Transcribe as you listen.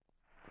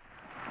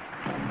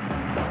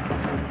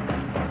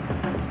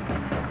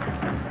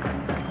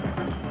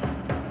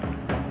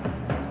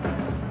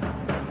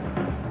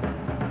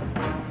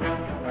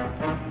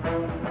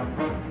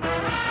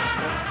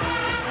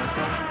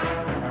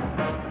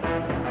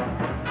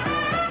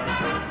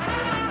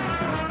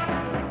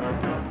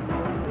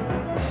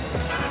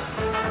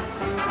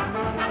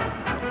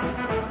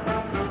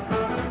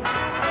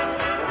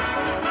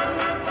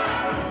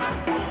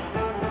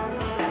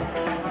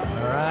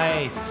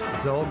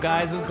It's Old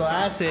Guys with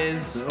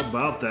Glasses. How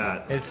about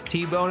that? It's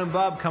T-Bone and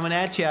Bub coming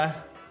at you.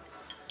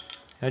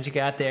 What you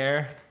got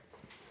there?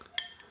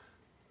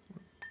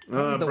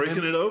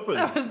 Breaking it open.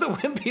 That was the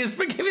wimpiest.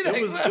 Forgive me.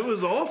 It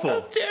was awful. That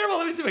was terrible.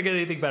 Let me see if I get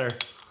anything better.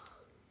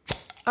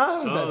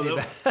 Oh, that was not too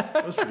bad.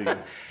 That was pretty good.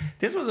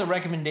 This was a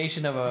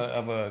recommendation of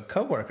a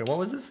coworker. What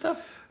was this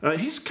stuff?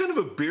 He's kind of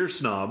a beer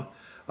snob,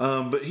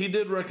 but he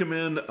did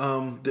recommend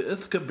the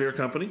Ithaca Beer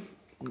Company,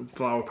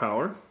 Flower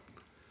Power.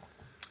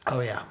 Oh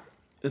yeah.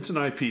 It's an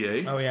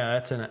IPA. Oh yeah,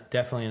 that's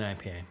definitely an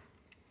IPA.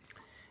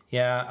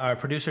 Yeah, our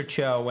producer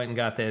Cho went and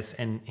got this,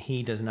 and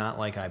he does not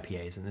like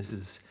IPAs, and this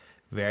is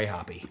very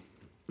hoppy.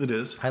 It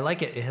is. I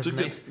like it. It has a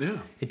nice. Yeah.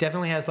 It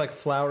definitely has like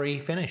flowery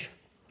finish.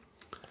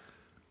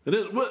 It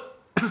is. What?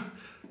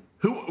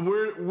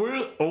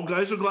 We're old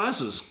guys with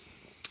glasses,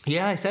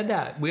 Yeah, I said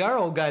that. We are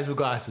old guys with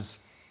glasses.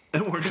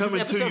 and we're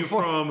coming to you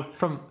from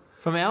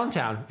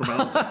Allentown. from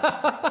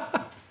Allentown.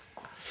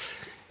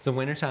 It's the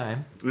winter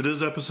time. It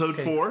is episode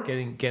 4.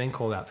 Getting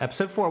cold out.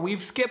 Episode 4.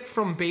 We've skipped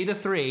from beta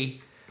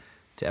 3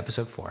 to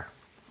episode 4.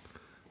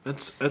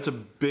 That's a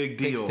big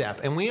deal. Big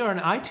step. And we are on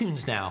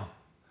iTunes now.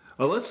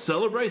 Well, let's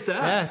celebrate that.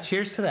 Yeah,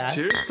 cheers to that.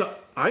 Cheers to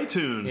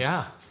iTunes.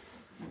 Yeah.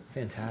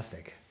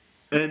 Fantastic.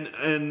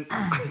 And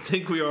I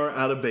think we are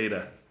out of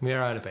beta. We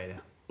are out of beta.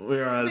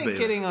 We are out of beta.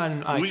 Getting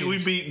on iTunes. We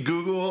beat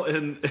Google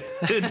and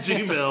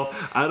Gmail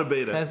out of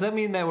beta. Does that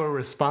mean that we're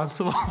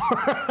responsible?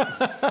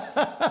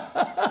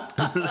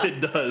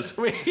 It does.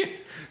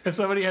 If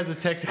somebody has a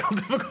technical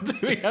difficulty,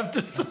 we have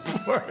to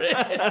support it.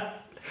 I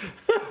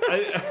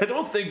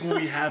don't think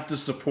we have to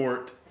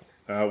support.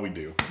 We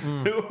do.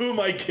 Who am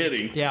I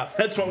kidding? Yeah.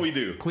 That's what we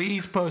do.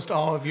 Please post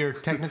all of your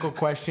technical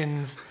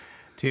questions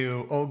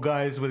to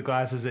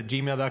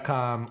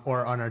oldguyswithglasses@gmail.com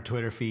or on our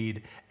Twitter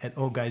feed at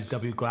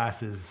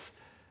oldguyswglasses.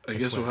 I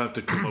guess we'll have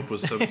to come up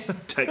with some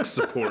tech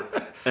support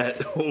at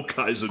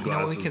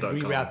oldguyswithglasses.com. We can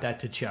reroute that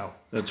to Cho.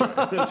 That's right.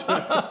 That's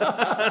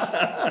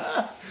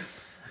right.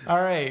 All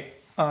right.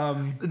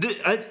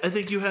 I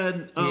think you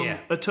had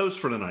a toast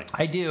for tonight.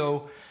 I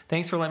do.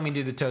 Thanks for letting me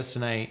do the toast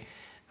tonight.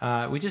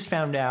 We just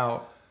found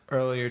out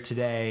earlier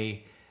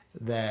today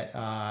that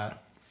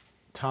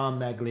Tom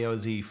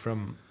Magliozzi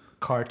from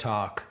Car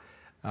Talk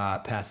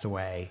passed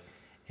away.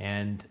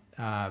 And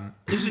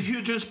he's a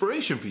huge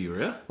inspiration for you,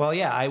 yeah? well,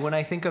 yeah, when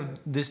I think of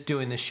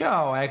doing the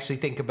show, I actually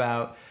think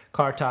about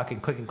Car Talk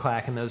and Click and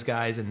Clack and those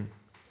guys. And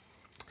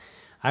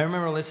I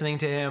remember listening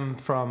to him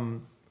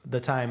from a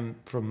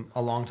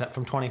long time,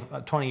 from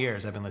 20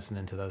 years I've been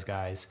listening to those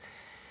guys.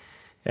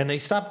 And they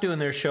stopped doing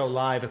their show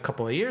live a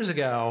couple of years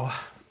ago,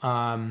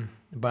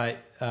 but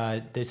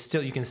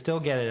you can still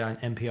get it on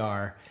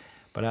NPR.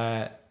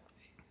 But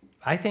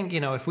I think,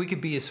 if we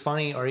could be as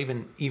funny or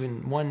even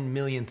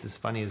 1/1,000,000th as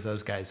funny as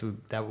those guys,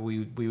 we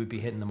would be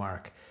hitting the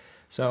mark.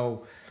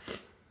 So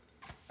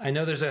I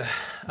know there's a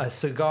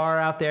cigar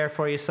out there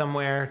for you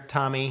somewhere,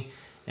 Tommy,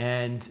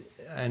 and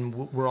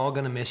we're all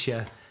going to miss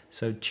you.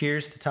 So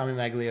cheers to Tommy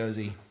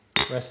Magliozzi.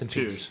 Rest in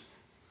peace.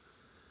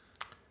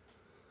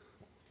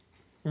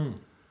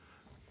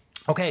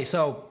 Okay,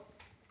 so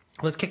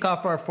let's kick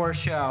off our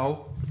first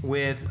show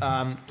with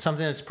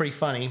something that's pretty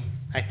funny.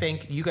 I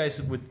think you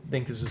guys would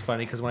think this is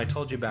funny because when I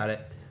told you about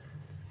it,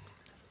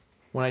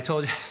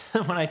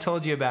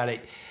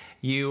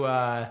 you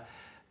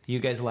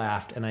guys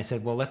laughed, and I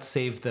said, "Well, let's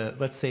save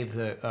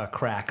the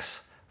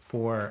cracks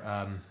for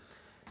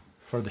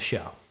the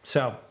show."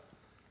 So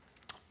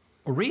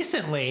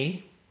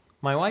recently,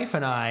 my wife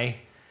and I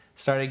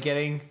started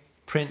getting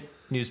print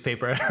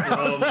newspaper at our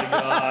house. Oh my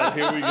God!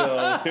 Here we go.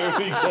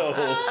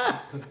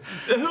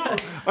 All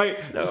right.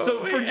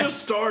 So for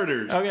just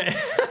starters, Okay.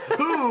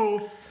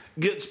 who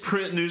gets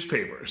print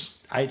newspapers?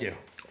 I do.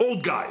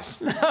 Old guys.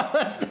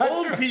 That's not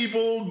Old true.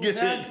 people get.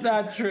 That's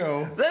not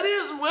true. That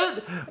is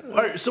what. All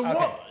right. So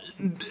what?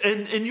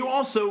 And you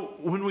also,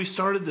 when we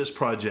started this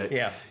project,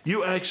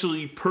 you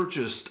actually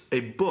purchased a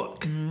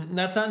book.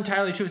 That's not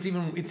entirely true.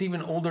 It's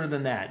even older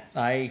than that.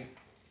 I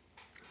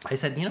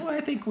said, you know what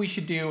I think we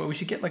should do? We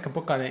should get like a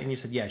book on it. And you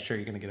said, yeah, sure,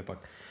 you're going to get a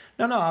book.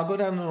 No, I'll go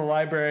down to the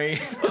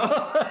library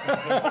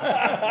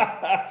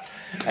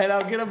and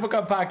I'll get a book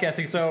on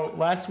podcasting. So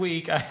last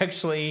week I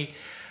actually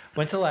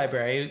went to the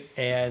library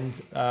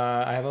and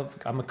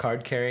I'm a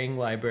card carrying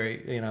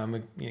library.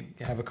 I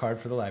have a card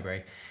for the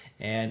library.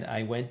 And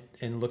I went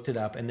and looked it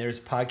up, and there's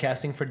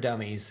Podcasting for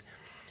Dummies.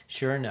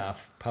 Sure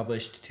enough,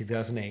 published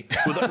 2008.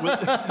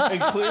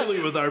 And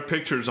clearly with our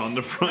pictures on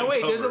the front. No,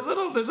 wait, cover.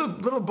 there's a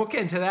little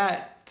bookend to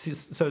that,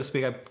 so to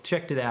speak. I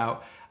checked it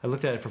out. I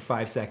looked at it for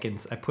 5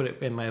 seconds. I put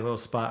it in my little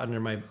spot under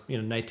my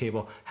night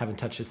table. Haven't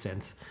touched it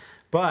since.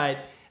 But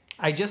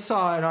I just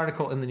saw an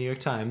article in the New York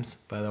Times,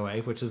 by the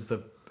way, which is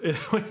the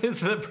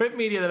print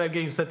media that I'm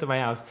getting sent to my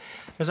house.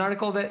 There's an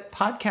article that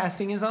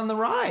podcasting is on the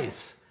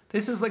rise.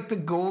 This is like the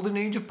golden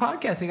age of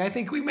podcasting. I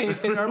think we may have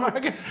hit our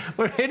mark.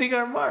 We're hitting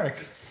our mark.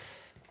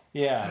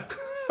 Yeah.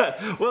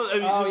 Well,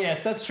 I mean,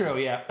 yes, that's true.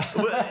 Yeah.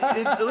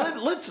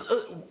 Let's.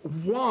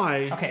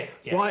 Why? Okay.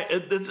 Yeah. Why?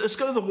 Let's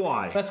go to the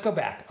why. Let's go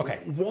back. Okay.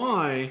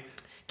 Why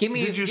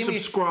did you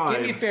subscribe?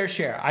 Give me a fair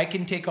share. I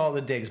can take all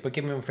the digs, but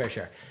give me a fair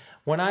share.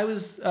 When I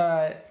was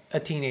a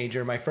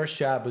teenager, my first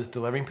job was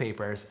delivering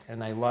papers,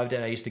 and I loved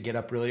it. I used to get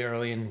up really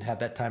early and have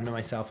that time to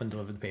myself and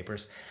deliver the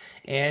papers.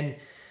 And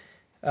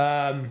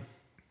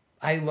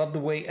I loved the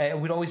way I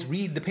would always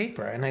read the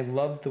paper, and I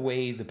loved the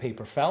way the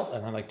paper felt,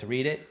 and I liked to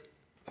read it.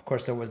 Of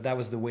course, that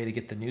was the way to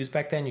get the news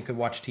back then. You could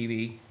watch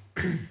TV,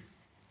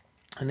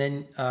 and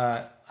then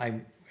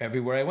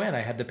everywhere I went,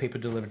 I had the paper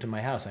delivered to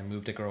my house. I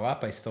moved to grow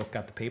up. I still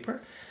got the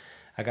paper.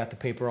 I got the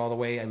paper all the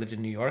way. I lived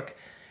in New York,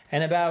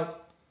 and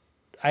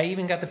I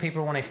even got the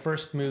paper when I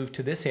first moved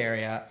to this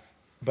area,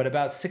 but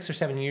about 6 or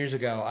 7 years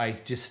ago, I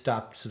just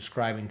stopped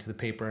subscribing to the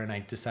paper, and I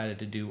decided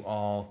to do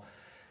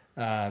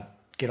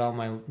get all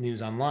my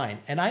news online.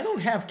 And I don't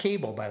have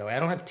cable, by the way. I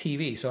don't have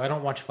TV, so I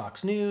don't watch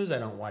Fox News. I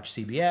don't watch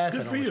CBS.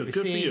 I don't watch NBC.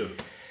 Good for you.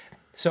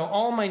 So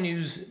all my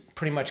news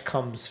pretty much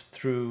comes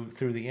through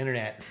the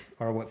internet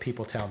or what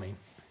people tell me.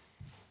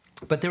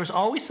 But there's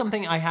always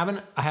something I have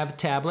a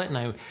tablet and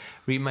I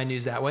read my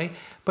news that way,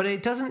 but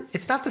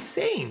it's not the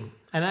same.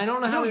 And I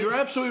don't know how. No, you're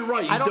absolutely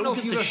right. You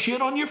don't get the shit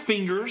on your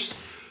fingers.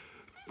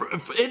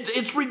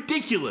 It's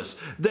ridiculous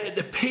that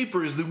the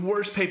paper is the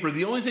worst paper.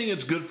 The only thing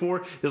it's good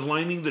for is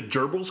lining the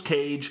gerbil's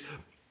cage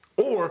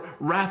or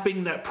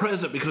wrapping that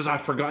present because I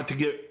forgot to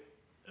get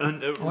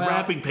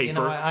wrapping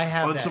paper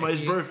on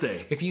somebody's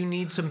birthday. If you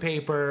need some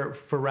paper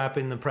for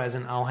wrapping the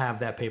present, I'll have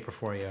that paper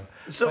for you.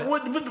 So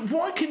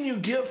what can you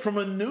get from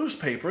a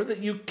newspaper that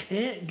you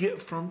can't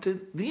get from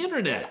the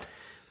internet?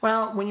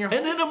 Well, when you're...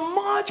 And in a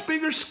much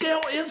bigger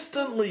scale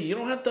instantly. You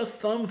don't have to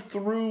thumb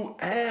through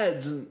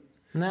ads and...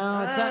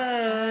 No, it's not.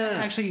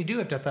 Actually, you do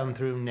have to thumb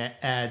through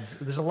ads.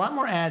 There's a lot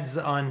more ads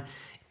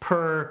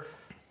per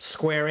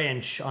square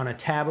inch on a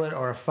tablet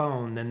or a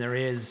phone than there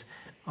is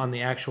on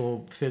the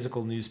actual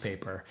physical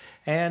newspaper.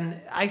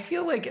 And I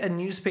feel like a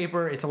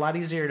newspaper, it's a lot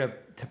easier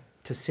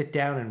to sit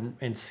down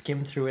and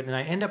skim through it. And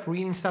I end up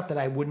reading stuff that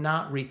I would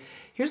not read.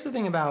 Here's the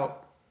thing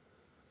about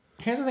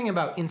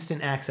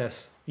instant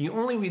access. You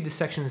only read the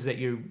sections that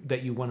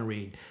you want to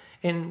read.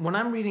 And when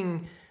I'm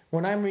reading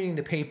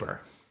the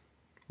paper.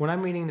 When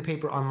I'm reading the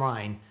paper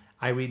online,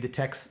 I read the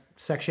text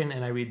section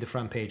and I read the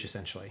front page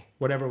essentially,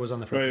 whatever was on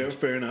the front page.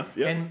 Fair enough.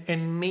 Yeah.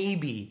 And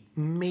maybe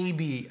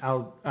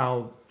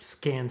I'll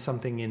scan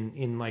something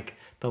in like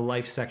the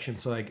life section,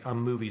 so like on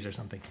movies or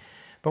something.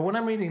 But when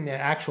I'm reading the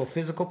actual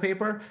physical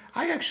paper,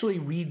 I actually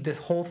read the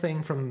whole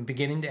thing from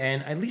beginning to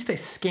end. At least I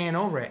scan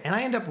over it, and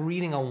I end up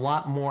reading a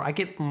lot more. I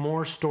get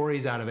more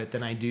stories out of it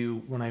than I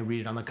do when I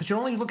read it online, because you're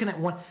only looking at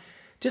one.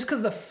 Just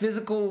because the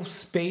physical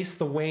space,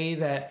 the way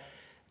that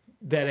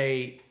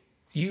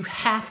you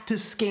have to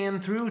scan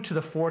through to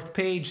the fourth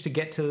page to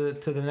get to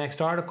the next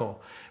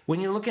article. When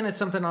you're looking at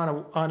something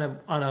on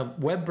a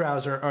web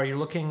browser, or you're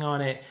looking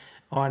on it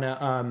on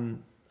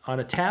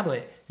a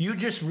tablet, you're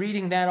just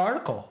reading that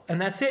article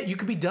and that's it. You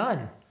could be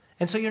done.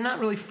 And so you're not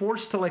really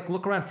forced to like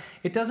look around.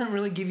 It doesn't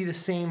really give you the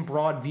same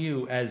broad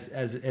view as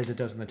it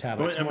does in the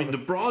tablet. Well, the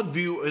broad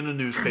view in a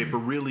newspaper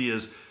really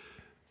is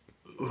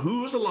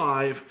who's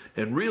alive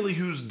and really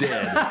who's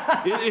dead.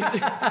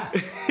 I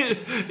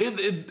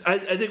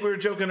think we were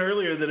joking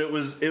earlier that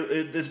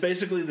it's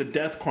basically the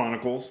death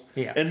chronicles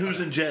and who's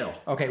in jail.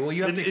 Okay, well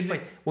you have to explain.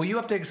 You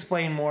have to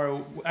explain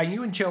more.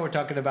 You and Joe were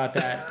talking about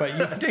that, but you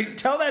have to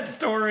tell that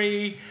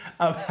story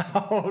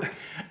about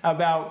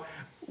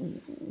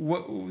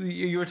what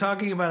you were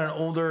talking about, an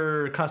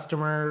older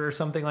customer or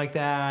something like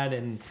that,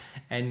 and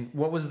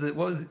what was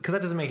because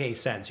that doesn't make any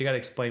sense. You got to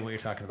explain what you're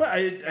talking about.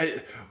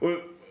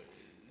 Well,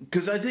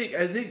 because I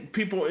think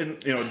people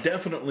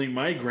definitely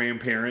my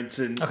grandparents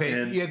and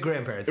your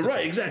grandparents,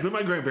 right? Exactly,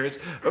 my grandparents.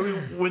 I mean,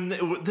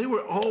 when they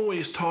were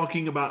always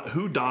talking about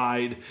who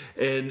died,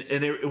 and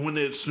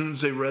as soon as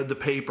they read the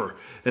paper,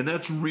 and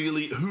that's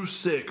really who's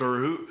sick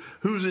or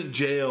who's in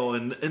jail,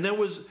 and that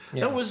was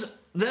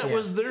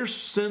their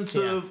sense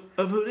of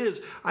who it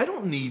is. I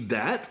don't need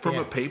that from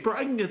a paper.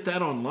 I can get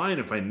that online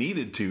if I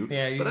needed to.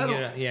 Yeah, you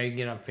can get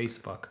it on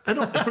Facebook. I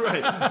don't.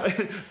 Right,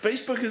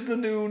 Facebook is the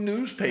new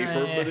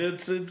newspaper, but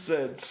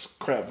it's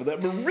crap for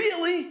that. But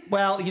really,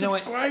 well, you know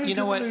what?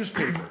 The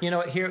newspaper. You know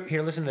what?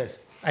 Here, listen to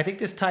this. I think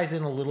this ties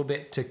in a little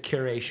bit to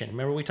curation.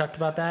 Remember we talked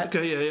about that?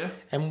 Okay, yeah.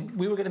 And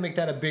we were going to make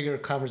that a bigger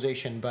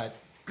conversation, but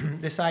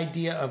this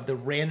idea of the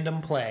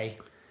random play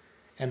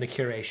and the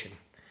curation.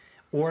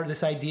 Or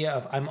this idea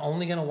of I'm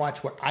only going to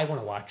watch what I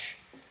want to watch.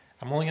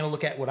 I'm only going to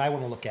look at what I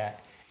want to look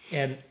at.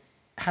 And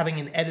having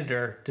an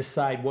editor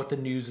decide what the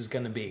news is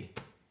going to be.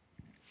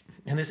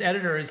 And this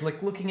editor is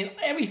like looking at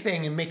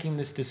everything and making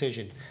this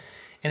decision.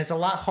 And it's a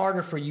lot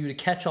harder for you to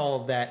catch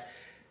all of that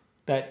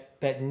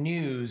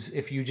news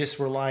if you're just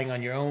relying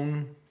on your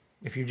own,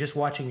 if you're just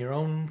watching your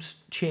own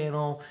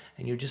channel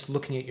and you're just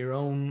looking at your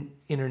own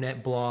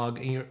internet blog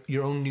and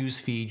your own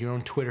news feed, your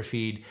own Twitter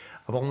feed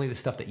of only the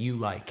stuff that you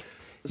like.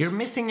 You're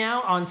missing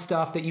out on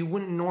stuff that you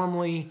wouldn't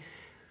normally,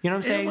 you know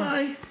what I'm saying? Am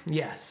I?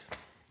 Yes.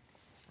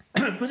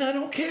 But I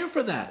don't care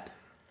for that.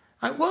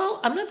 I'm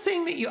not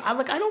saying that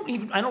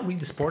I don't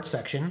read the sports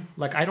section.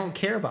 Like, I don't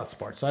care about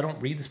sports, so I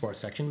don't read the sports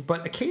section.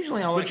 But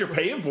occasionally But you're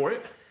paying for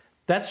it.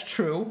 That's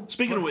true.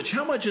 Speaking of which,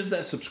 how much is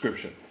that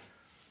subscription?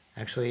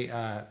 Actually,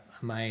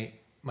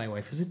 my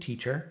wife is a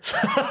teacher,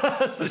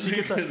 so she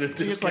gets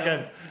like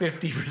a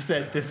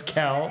 50%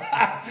 discount.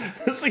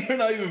 So you're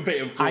not even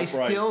paying full price.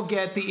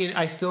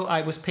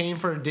 I was paying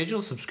for a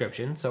digital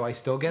subscription, so I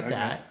still get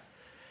that.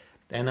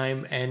 And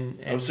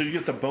so you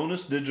get the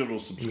bonus digital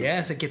subscription.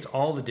 Yes, it gets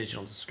all the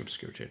digital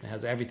subscription. It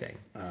has everything.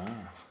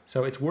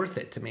 So it's worth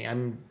it to me.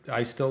 And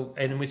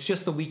it's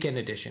just the weekend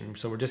edition,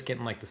 so we're just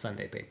getting like the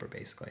Sunday paper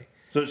basically.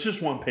 So it's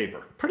just one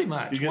paper. Pretty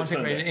much. You One get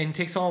paper, Sunday. and it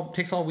takes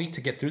all week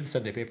to get through the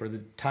Sunday paper. The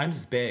Times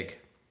is big.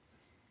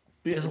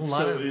 There's a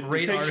lot of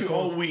great it takes articles. you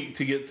all week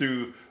to get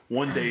through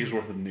one day's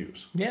worth of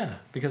news. Yeah,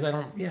 because I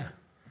don't. Yeah,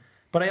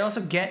 but I also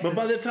get. But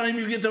by the time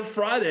you get to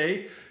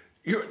Friday,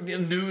 your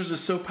news is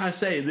so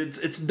passé that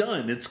it's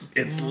done.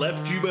 It's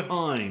left you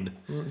behind.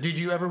 Did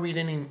you ever read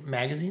any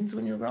magazines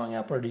when you were growing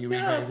up, or do you read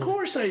Yeah, magazines? of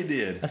course I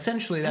did.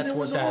 Essentially, that's And it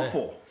was what that.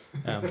 awful.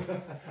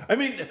 I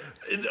mean,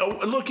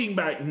 looking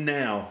back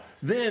now,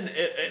 then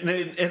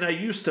and I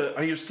used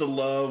to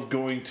love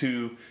going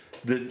to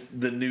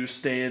the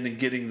newsstand and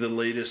getting the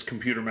latest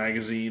computer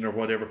magazine or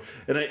whatever.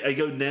 And I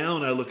go now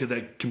and I look at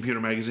that computer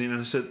magazine and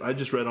I said, I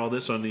just read all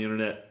this on the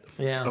internet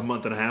a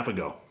month and a half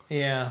ago.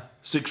 Yeah.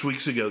 6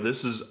 weeks ago.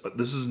 This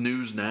is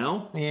news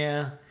now.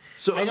 Yeah.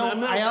 So I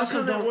don't. I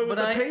also that don't. way with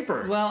But the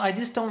paper. Well, I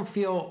just don't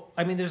feel.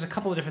 I mean, there's a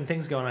couple of different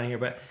things going on here,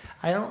 but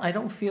I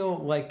don't feel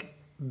like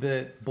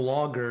the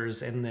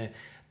bloggers and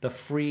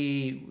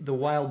the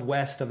wild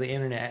west of the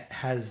internet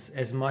has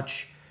as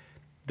much.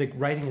 The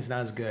writing is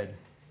not as good.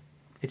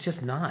 It's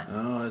just not.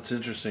 Oh, that's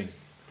interesting.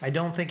 I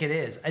don't think it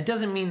is. It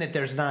doesn't mean that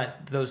there's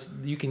not those.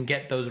 You can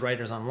get those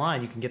writers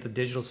online. You can get the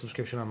digital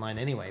subscription online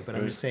anyway. But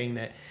I'm just saying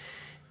that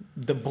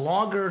the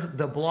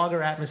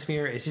blogger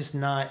atmosphere is just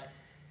not.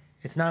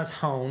 It's not as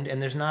honed, and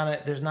there's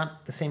not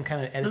the same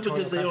kind of editorial. No,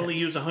 because they content. only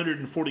use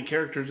 140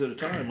 characters at a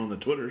time on the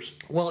Twitters.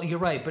 Well, you're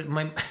right, but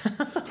my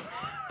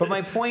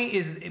point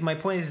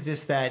is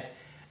just that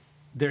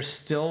there's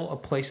still a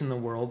place in the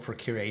world for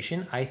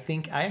curation. I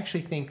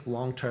actually think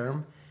long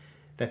term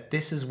that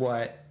this is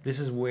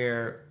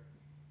where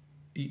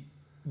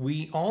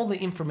all the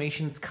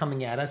information that's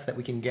coming at us that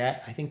we can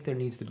get. I think there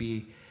needs to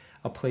be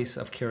a place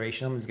of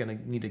curation. Someone's going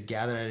to need to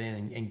gather it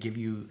in and give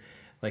you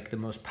like the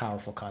most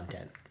powerful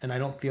content. And I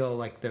don't feel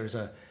like there's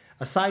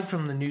aside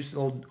from the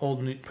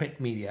old print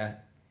media.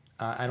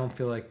 I don't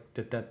feel like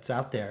that's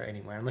out there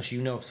anywhere, unless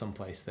you know of some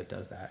place that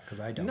does that,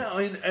 because I don't. No,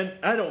 and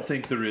I don't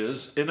think there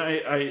is, and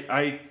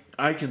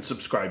I can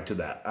subscribe to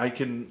that. I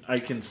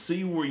can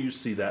see where you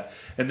see that,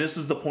 and this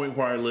is the point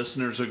where our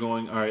listeners are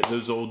going. All right,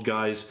 those old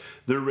guys,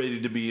 they're ready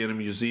to be in a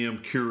museum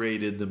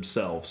curated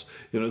themselves.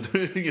 We're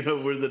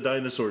the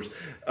dinosaurs.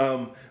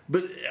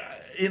 But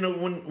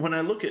when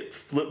I look at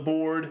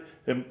Flipboard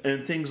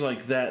and things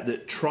like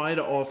that try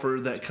to offer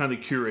that kind of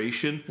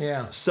curation,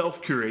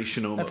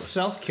 self-curation almost. That's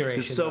self-curation.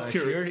 It's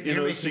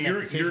self-curation.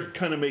 So you're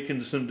kind of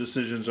making some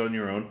decisions on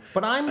your own.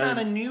 But I'm not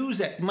a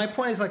news. My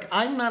point is, like,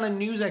 I'm not a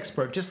news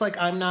expert. Just like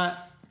I'm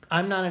not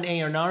an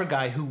A&R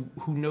guy who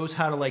knows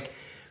how to like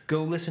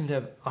go listen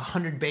to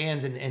 100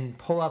 bands and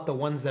pull out the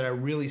ones that are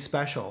really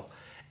special.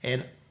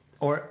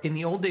 Or in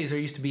the old days, there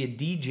used to be a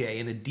DJ,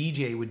 and a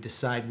DJ would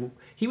decide.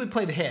 He would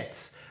play the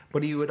hits,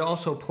 but he would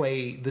also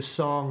play the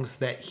songs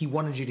that he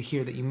wanted you to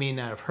hear that you may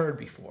not have heard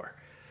before.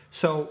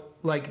 So,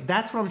 like,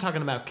 that's what I'm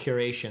talking about,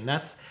 curation.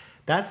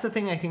 That's the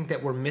thing I think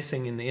that we're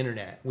missing in the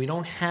internet. We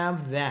don't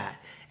have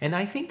that. And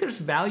I think there's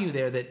value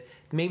there that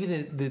maybe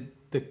the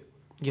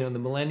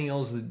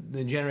millennials,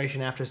 the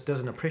generation after us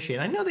doesn't appreciate.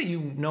 I know that you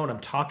know what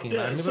I'm talking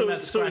about. I'm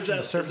not scratching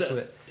the surface with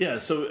it. Yeah,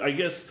 so I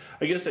guess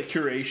that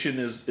curation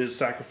is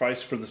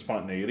sacrifice for the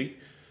spontaneity,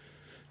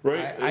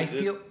 right?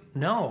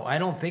 No, I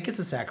don't think it's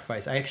a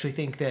sacrifice. I actually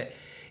think that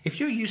if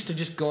you're used to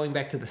just going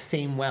back to the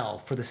same well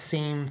for the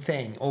same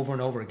thing over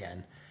and over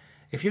again,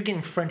 if you're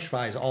getting French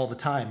fries all the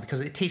time because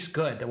it tastes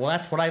good, well,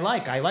 that's what I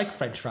like. I like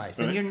French fries.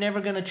 Then you're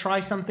never going to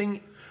try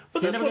something.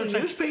 But that's what a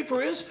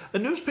newspaper is. A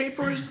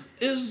newspaper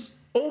is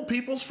old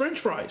people's French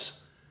fries.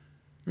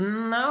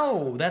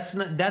 No,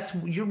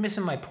 you're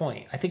missing my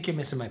point. I think you're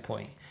missing my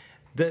point.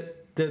 The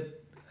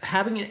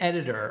having an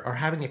editor or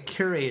having a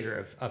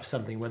curator of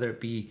something, whether it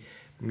be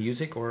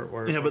music or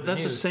but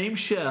that's the same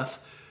chef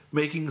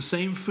making the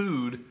same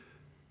food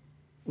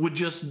with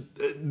just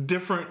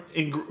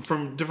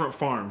from different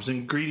farms,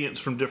 ingredients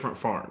from different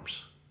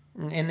farms.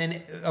 And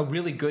then a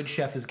really good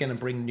chef is going to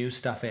bring new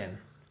stuff in.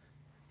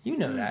 You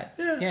know that.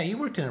 Yeah, you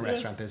worked in a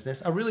restaurant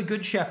business. A really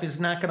good chef is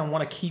not going to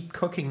want to keep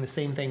cooking the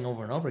same thing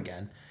over and over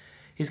again.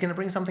 He's going to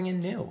bring something in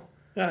new.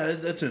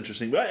 That's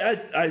interesting. I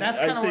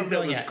think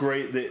that was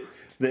great that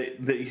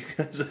you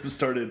guys have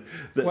started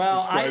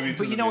subscribing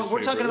to the newspaper.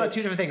 We're talking about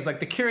two different things.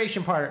 Like the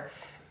curation part,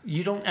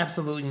 you don't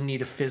absolutely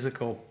need a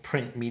physical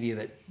print media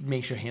that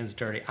makes your hands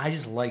dirty. I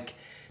just like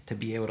to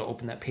be able to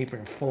open that paper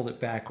and fold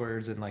it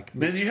backwards and like.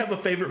 Then you have a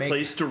favorite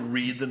place to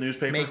read the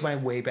newspaper? Make my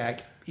way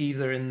back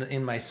either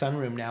in my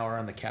sunroom now or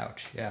on the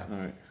couch. Yeah. All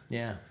right.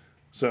 Yeah.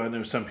 So I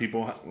know some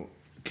people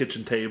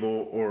kitchen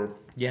table or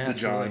the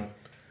absolutely. John.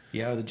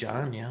 Yeah, or the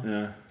John. Yeah.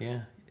 Yeah.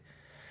 Yeah.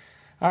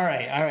 All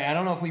right. I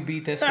don't know if we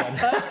beat this one.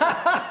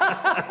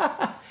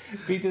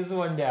 Beat this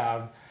one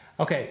down.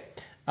 Okay.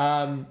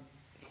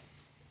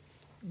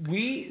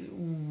 We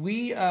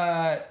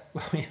we're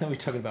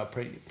talking about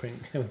print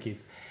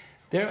keys.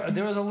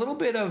 There was a little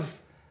bit of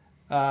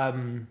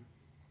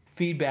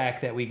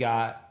feedback that we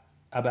got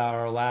about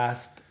our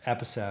last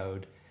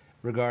episode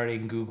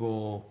regarding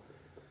Google.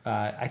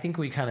 I think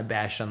we kind of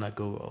bashed on that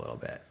Google a little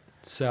bit.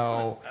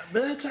 So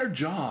That's our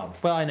job.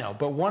 well, I know,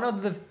 but one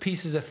of the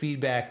pieces of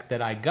feedback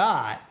that I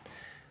got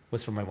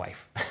was from my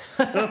wife.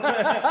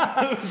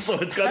 So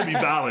it's got to be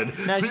valid.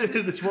 Now,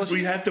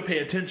 We have to pay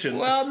attention.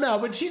 Well, no,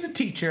 but she's a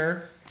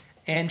teacher,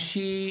 and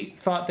she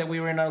thought that we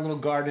were in our little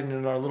garden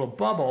in our little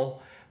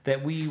bubble.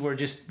 That we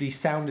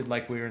sounded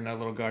like we were in our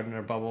little garden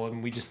or bubble,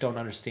 and we just don't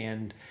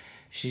understand.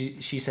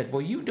 She said,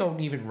 "Well, you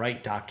don't even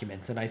write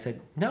documents," and I said,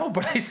 "No,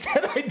 but I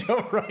said I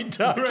don't write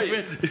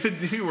documents."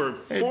 Right. You were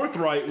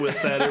forthright with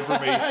that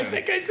information. I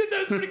think I said that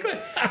was pretty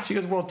clear. She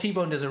goes, "Well,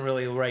 T-Bone doesn't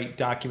really write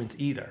documents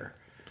either."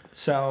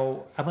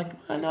 So I'm like,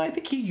 well, "No, I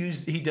think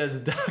he does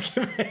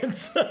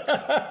documents."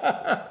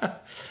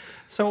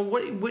 So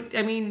what?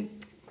 I mean,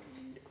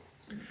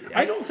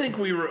 I don't think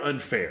we were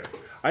unfair.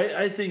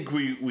 I think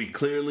we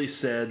clearly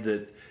said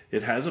that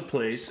it has a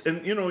place,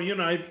 and you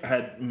and I've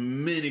had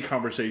many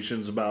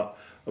conversations about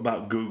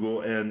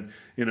Google and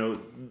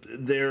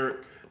their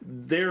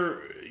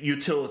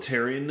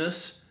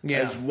utilitarianness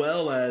as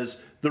well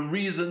as the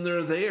reason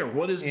they're there.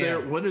 What is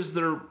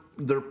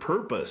their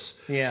purpose?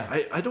 Yeah.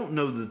 I don't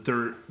know that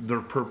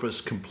their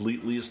purpose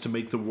completely is to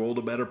make the world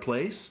a better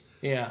place.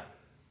 yeah.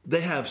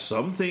 They have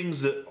some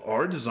things that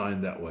are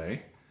designed that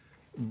way,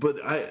 but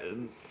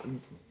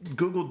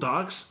Google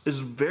Docs is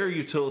very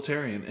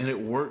utilitarian and it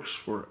works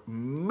for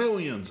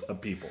millions of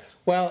people.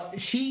 Well,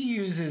 she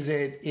uses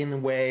it in a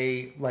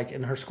way, like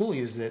in her school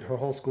uses it. Her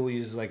whole school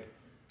uses like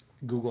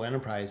Google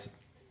Enterprise.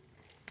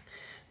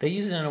 They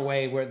use it in a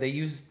way where they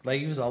use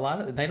a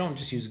lot of. They don't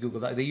just use Google.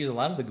 They use a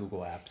lot of the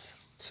Google apps.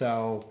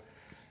 So,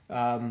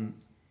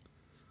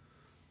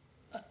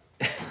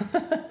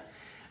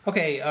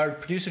 okay, our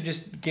producer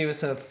just gave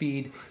us a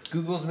feed.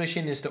 Google's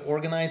mission is to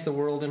organize the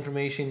world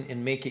information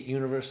and make it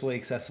universally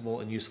accessible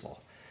and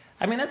useful.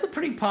 I mean, that's a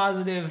pretty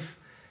positive.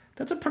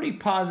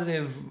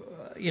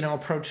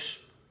 Approach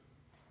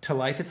to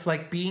life. It's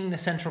like being the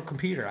central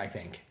computer. I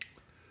think,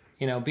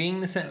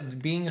 being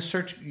a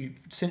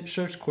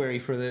search query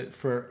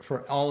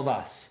for all of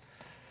us.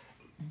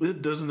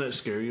 Doesn't that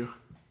scare you?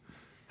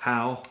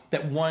 How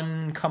That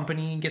one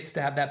company gets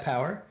to have that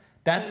power.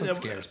 That's what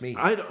scares me.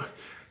 I don't.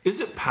 Is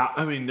it power?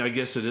 I mean, I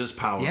guess it is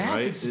power, Yes,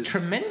 right? it's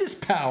tremendous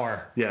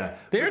power. Yeah.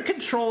 They're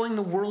controlling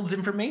the world's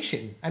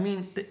information. I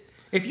mean,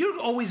 if you're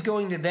always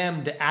going to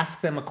them to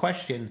ask them a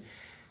question,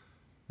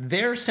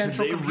 their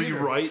central Can they computer...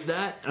 rewrite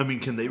that? I mean,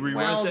 can they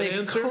rewrite that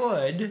answer?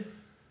 Well, they could.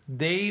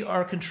 They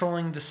are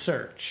controlling the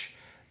search.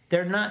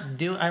 They're not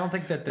doing... I don't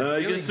think that they're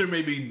I doing... guess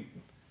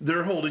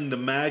they're holding the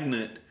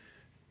magnet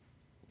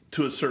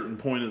to a certain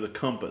point of the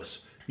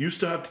compass. You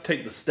still have to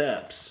take the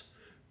steps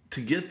to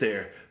get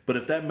there. But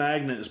if that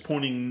magnet is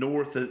pointing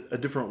north a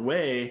different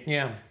way,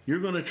 you're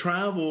going to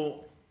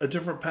travel a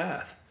different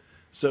path.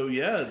 So,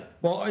 yeah.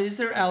 Well, is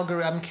there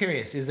I'm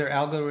curious. Is there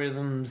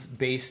algorithms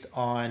based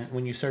on,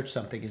 when you search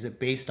something, is it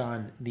based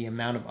on the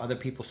amount of other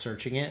people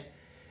searching it?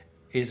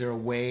 Is there a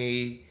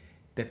way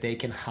that they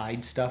can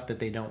hide stuff that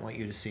they don't want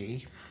you to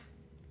see?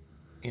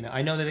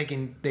 I know that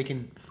they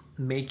can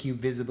make you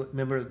visible.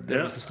 Remember,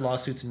 there was this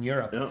lawsuits in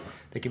Europe. Yeah.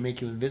 They can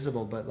make you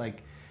invisible, but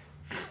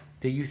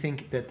do you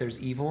think that there's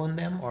evil in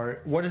them,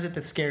 or what is it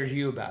that scares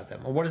you about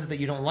them, or what is it that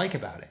you don't like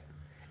about it?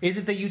 Is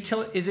it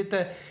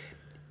the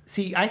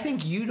See, I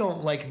think you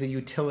don't like the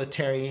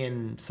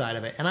utilitarian side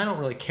of it, and I don't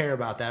really care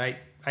about that.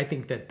 I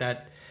think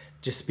that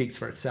just speaks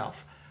for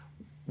itself.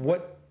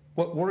 What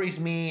worries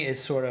me is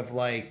sort of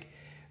like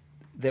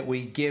that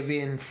we give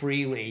in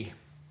freely,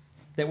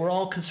 that we're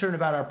all concerned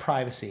about our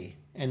privacy,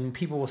 and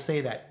people will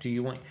say that,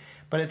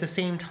 but at the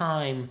same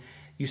time,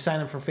 you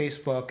sign up for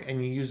Facebook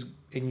and you use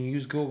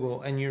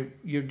Google, and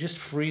you're just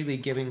freely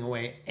giving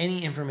away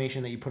any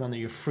information that you put on there.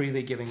 You're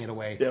freely giving it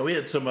away. Yeah, we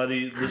had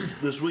somebody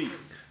this week.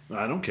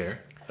 I don't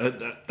care.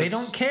 They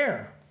don't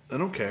care. I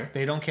don't care.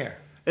 They don't care.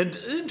 And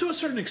to a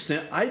certain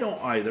extent, I don't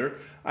either.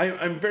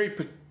 I'm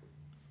very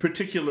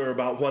particular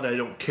about what I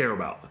don't care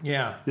about.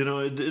 Yeah.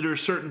 There are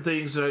certain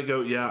things that I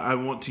go, yeah, I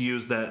want to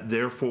use that.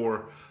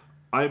 Therefore,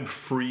 I'm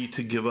free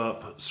to give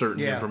up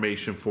certain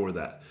information for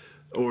that.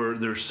 Or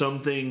there's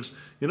some things,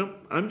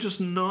 I'm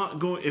just not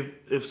going.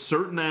 If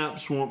certain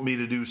apps want me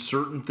to do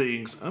certain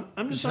things,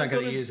 I'm just not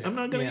going to use it. I'm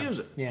not going to use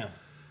it. Yeah.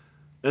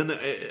 And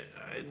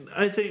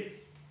I think,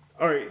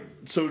 all right.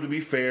 So to be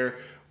fair,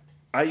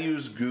 I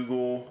use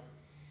Google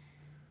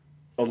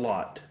a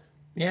lot.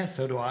 Yeah,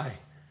 so do I.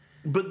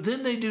 But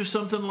then they do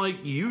something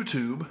like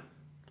YouTube.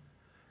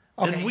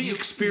 Okay, and we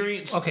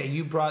experience.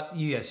 You brought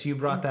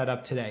that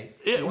up today.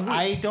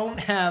 I don't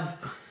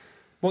have.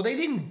 Well, they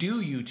didn't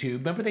do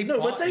YouTube. Remember, they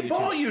bought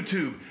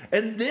YouTube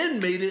and then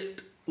made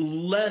it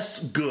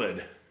less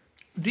good.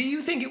 Do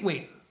you think it?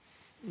 Wait,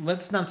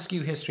 let's not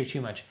skew history too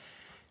much.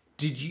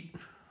 Did you?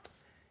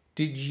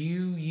 Did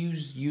you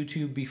use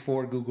YouTube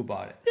before Google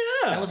bought it?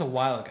 Yeah. That was a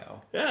while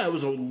ago. Yeah, it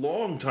was a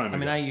long time ago. I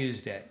mean, I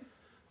used it.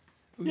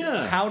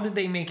 Yeah. How did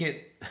they make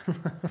it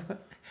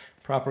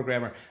proper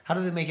grammar? How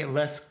did they make it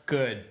less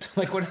good?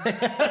 Like what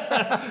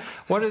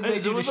did they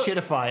do to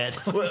shitify it?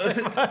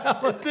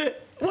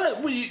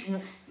 What?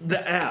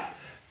 The app,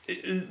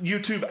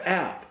 YouTube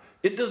app.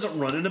 It doesn't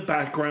run in the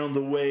background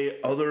the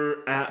way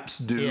other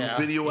apps do,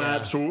 video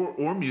apps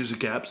or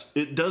music apps.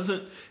 It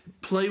doesn't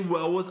play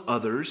well with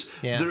others.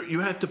 Yeah. You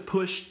have to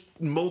push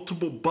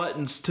multiple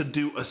buttons to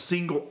do a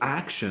single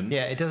action.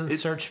 Yeah, it doesn't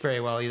search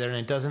very well either, and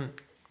it doesn't.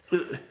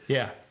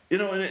 Yeah. You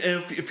know, and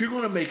if you're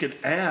going to make an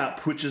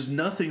app, which is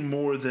nothing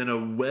more than a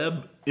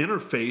web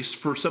interface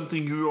for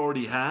something you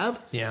already have,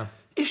 Yeah.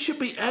 it should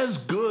be as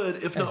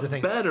good, if not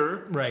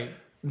better, Right.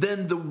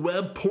 than the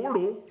web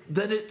portal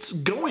that it's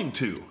going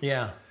to.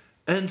 Yeah.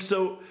 And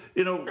so,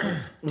 you know,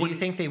 Do you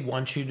think they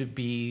want you to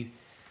be?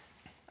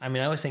 I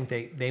mean, I always think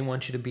they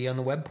want you to be on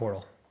the web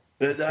portal.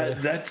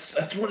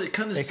 that's what it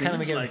kind of seems like. They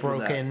kind of make it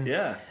broken.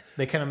 Yeah.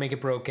 They kind of make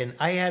it broken.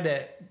 I had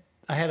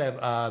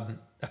a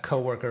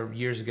coworker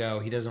years ago.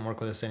 He doesn't work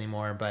with us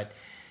anymore, but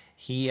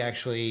he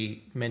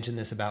actually mentioned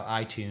this about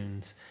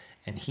iTunes,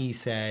 and he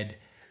said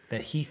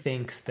that he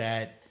thinks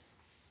that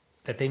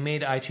they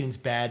made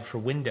iTunes bad for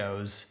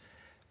Windows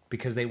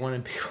because they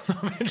wanted people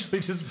to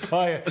eventually just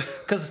buy it.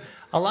 Because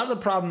a lot of the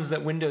problems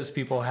that Windows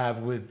people have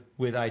with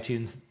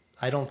iTunes,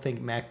 I don't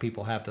think Mac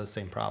people have those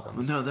same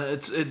problems. No,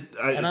 that's it.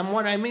 And I'm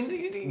wondering, I mean,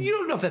 you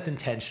don't know if that's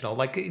intentional.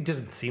 Like, it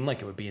doesn't seem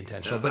like it would be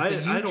intentional. But the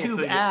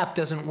YouTube app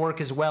doesn't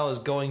work as well as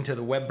going to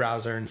the web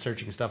browser and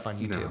searching stuff on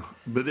YouTube. No,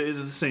 but at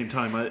the same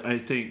time, I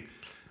think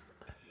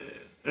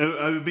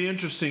it would be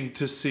interesting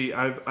to see.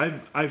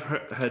 I've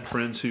had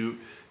friends who,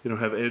 you know,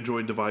 have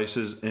Android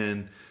devices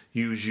and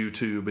use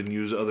YouTube and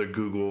use other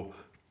Google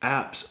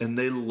apps, and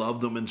they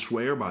love them and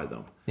swear by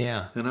them.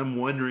 Yeah. And I'm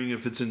wondering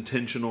if it's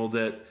intentional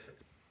that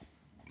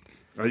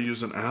I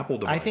use an Apple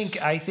device.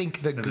 I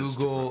think the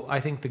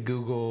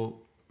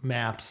Google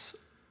Maps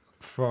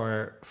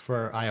for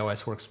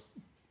iOS works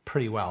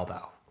pretty well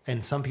though,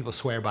 and some people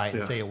swear by it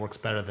and say it works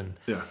better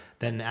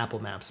than Apple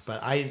Maps.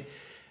 But I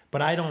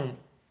don't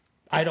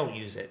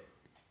use it.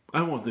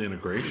 I want the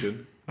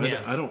integration.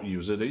 I don't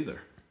use it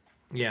either.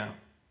 Yeah.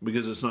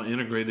 Because it's not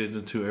integrated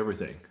into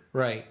everything.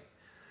 Right.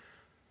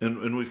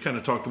 And we've kind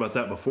of talked about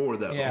that before.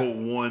 That whole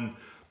one.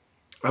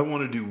 I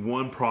want to do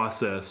one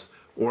process,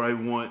 or I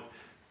want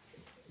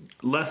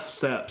less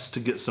steps to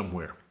get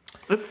somewhere.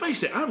 And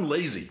face it, I'm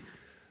lazy.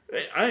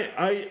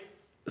 I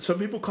some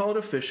people call it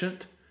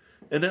efficient,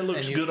 and that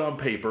looks good on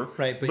paper.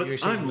 Right, but you're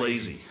saying I'm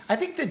lazy. I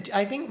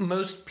think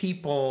most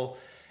people,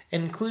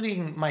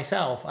 including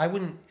myself,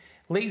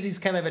 lazy's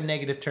kind of a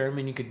negative term,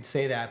 and you could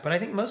say that, but I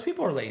think most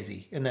people are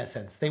lazy in that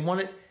sense. They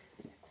want it.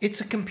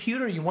 It's a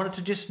computer. You want it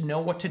to just know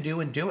what to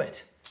do and do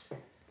it.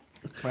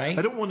 Right?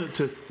 I don't want it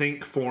to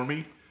think for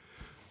me,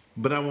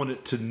 but I want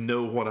it to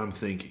know what I'm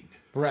thinking.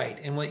 Right.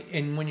 And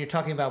when you're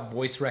talking about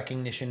voice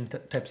recognition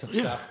types of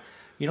stuff,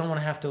 you don't want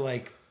to have to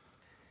like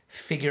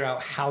figure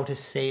out how to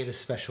say it a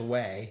special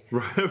way.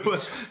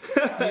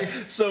 Right.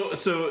 So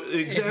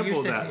example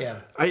of that. Yeah.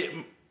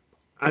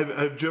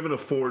 I've driven a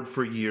Ford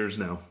for years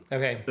now.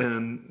 Okay.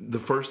 And the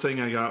first thing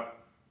I got,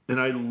 and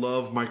I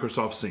love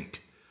Microsoft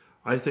Sync.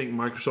 I think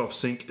Microsoft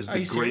Sync is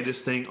the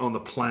greatest thing on the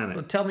planet.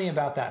 Well, tell me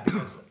about that,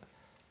 because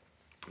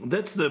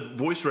that's the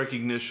voice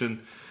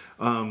recognition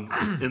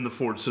in the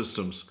Ford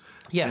systems.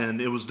 Yeah.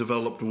 And it was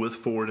developed with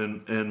Ford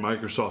and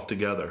Microsoft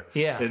together.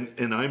 Yeah.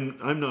 And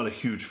I'm not a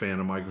huge fan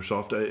of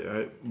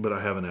Microsoft, but I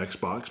have an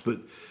Xbox. But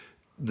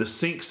the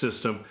Sync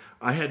system,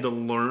 I had to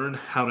learn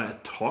how to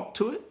talk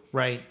to it.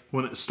 Right.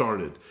 When it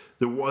started,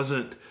 there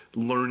wasn't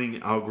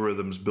learning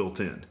algorithms built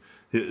in.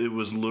 It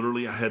was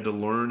literally, I had to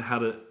learn how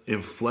to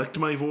inflect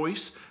my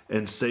voice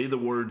and say the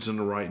words in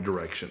the right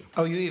direction.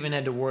 Oh, you even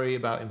had to worry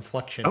about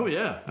inflection. Oh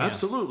yeah,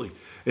 absolutely.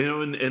 You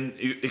know, and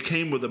it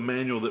came with a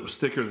manual that was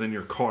thicker than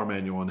your car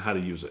manual on how to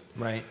use it.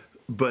 Right.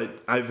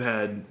 But I've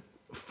had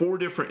 4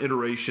 different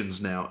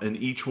iterations now, and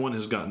each one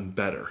has gotten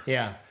better.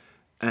 Yeah.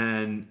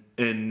 And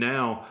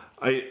now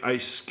I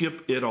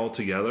skip it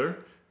altogether,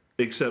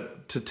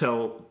 except to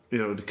tell,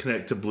 to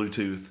connect to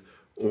Bluetooth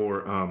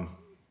or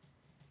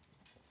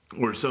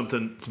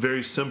something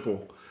very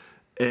simple.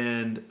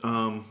 And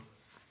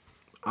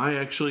I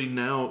actually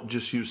now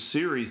just use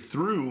Siri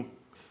through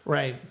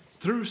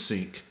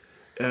Sync,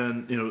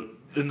 and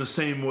in the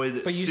same way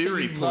that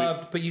Siri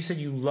loved. But you said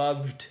you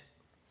loved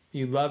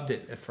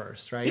it at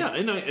first, right? Yeah,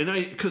 and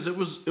I because there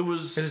was there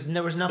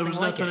was nothing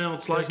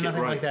else like it.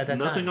 Nothing like that.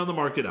 Nothing time. on the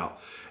market out,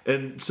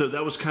 and so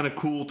that was kind of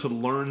cool to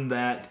learn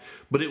that.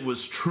 But it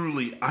was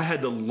truly, I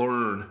had to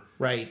learn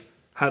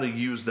how to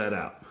use that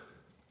app.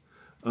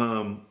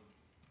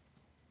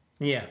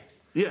 Yeah.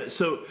 Yeah.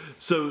 So.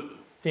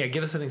 Yeah.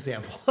 Give us an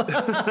example.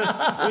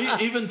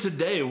 Even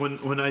today,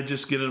 when I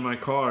just get in my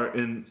car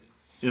and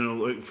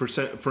like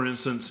for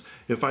instance,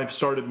 if I've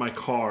started my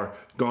car,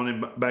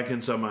 gone back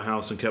inside my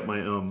house and kept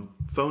my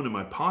phone in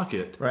my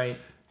pocket, right,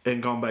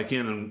 and gone back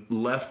in and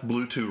left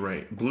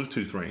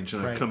Bluetooth range,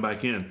 and I've come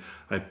back in,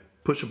 I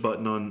push a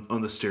button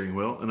on the steering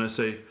wheel, and I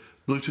say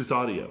Bluetooth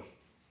audio.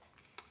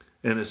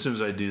 And as soon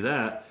as I do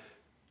that,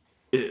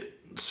 it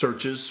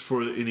searches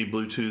for any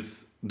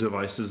Bluetooth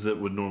devices that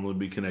would normally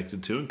be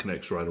connected to and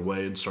connects right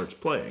away and starts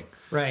playing.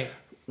 Right.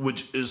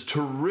 Which is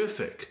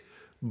terrific.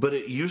 But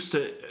it used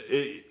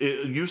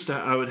to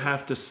I would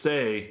have to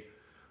say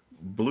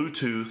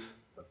Bluetooth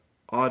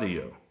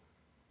audio.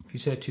 If you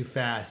said it too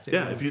fast.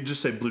 Yeah, if you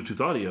just say Bluetooth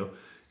audio,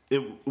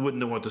 it wouldn't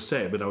know what to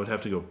say, but I would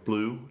have to go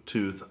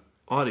Bluetooth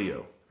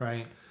audio.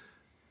 Right.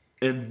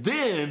 And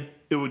then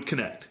it would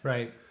connect.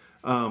 Right.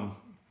 And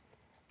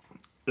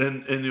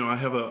I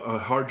have a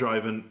hard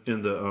drive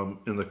in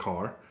the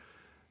car,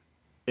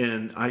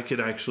 and I could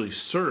actually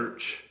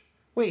search.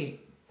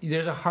 Wait,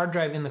 there's a hard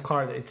drive in the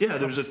car that it's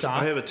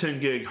I have a 10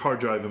 gig hard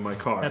drive in my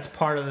car. That's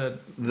part of the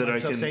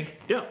Microsoft Sync.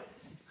 Yeah.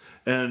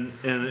 And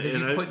did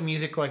you put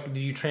music, like,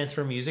 did you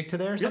transfer music to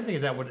there or something?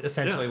 Is that what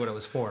essentially what it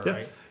was for,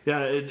 right?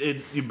 Yeah,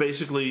 you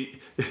basically,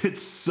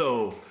 it's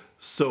so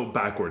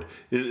backward.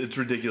 It's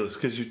ridiculous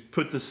because you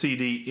put the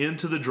CD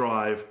into the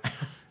drive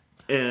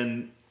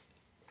and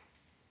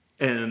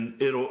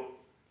it'll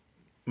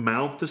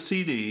mount the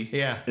CD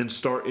and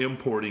start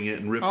importing it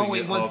and ripping it off the CD.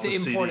 Oh, it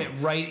wants to import it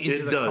right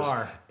into the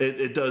car.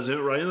 It does it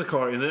right in the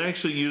car, and it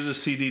actually uses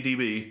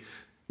CDDB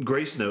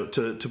Grace Note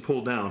to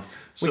pull down.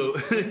 So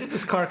when did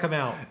this car come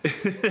out?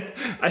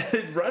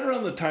 Right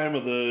around the time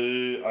of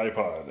the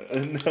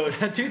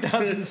iPod.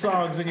 2,000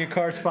 songs in your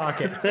car's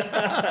pocket.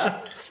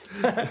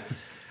 It's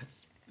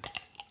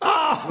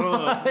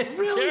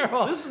really?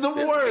 Terrible. This is the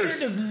worst.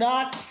 Beer does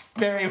not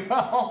very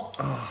well.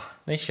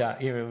 Nice shot.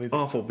 Here,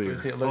 awful beer.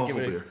 Let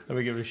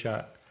me give it a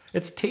shot.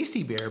 It's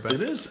tasty beer, but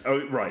it is.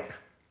 Oh, right.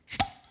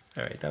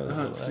 All right, that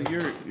was. So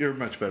you're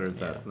much better at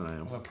that than I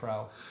am. I'm a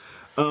pro.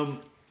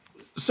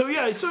 So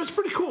it's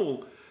pretty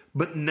cool.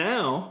 But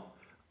now,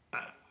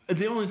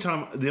 the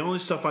only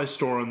stuff I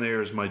store on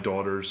there is my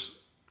daughter's,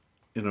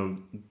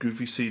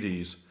 goofy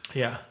CDs.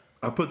 Yeah.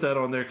 I put that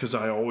on there because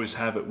I always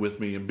have it with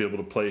me and be able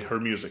to play her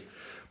music.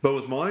 But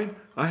with mine,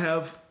 I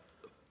have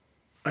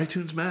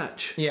iTunes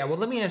Match. Yeah. Well,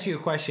 let me ask you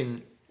a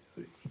question.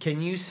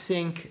 Can you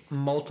sync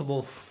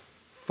multiple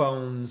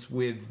phones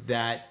with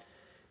that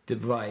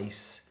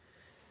device?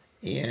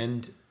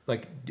 And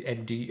have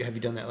you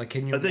done that? Like,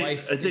 can your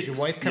does your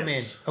wife come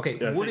in? Okay.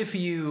 Yeah, what if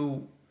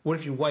you're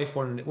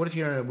on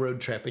a road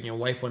trip and your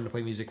wife wanted to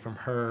play music from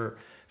her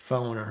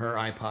phone or her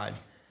iPod?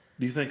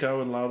 Do you think I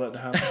would allow that to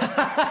happen?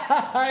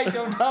 I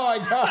don't know.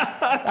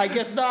 I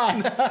guess not.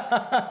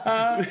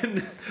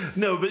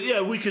 No, but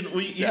yeah, you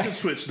can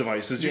switch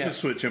devices. You can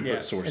switch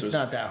input sources. It's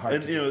not that hard.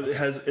 And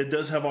it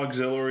does have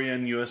auxiliary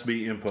and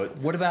USB input.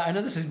 What about? I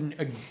know this is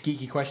a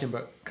geeky question,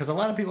 but because a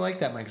lot of people like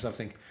that Microsoft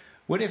Sync.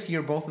 What if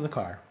you're both in the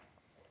car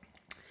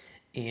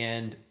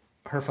and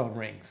her phone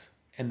rings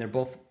and they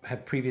both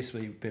have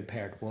previously been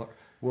paired?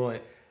 Will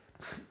it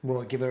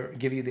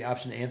give you the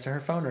option to answer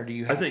her phone, or do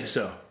you have I think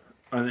so.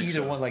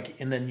 Either one,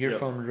 and then your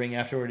phone would ring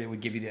afterward. It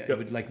would give you it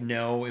would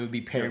it would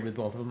be paired with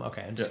both of them.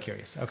 Okay, I'm just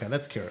curious. Okay,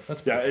 that's curious.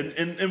 That's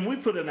and we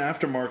put an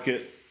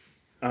aftermarket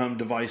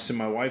device in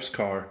my wife's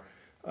car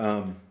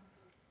for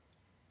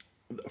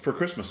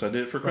Christmas. I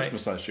did it for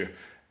Christmas last year,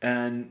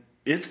 and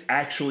it's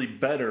actually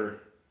better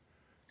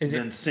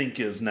than Sync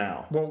is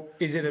now. Well,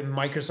 is it a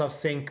Microsoft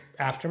Sync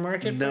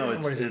aftermarket? No,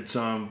 I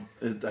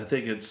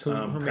think it's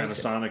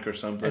Panasonic or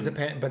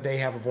something. But they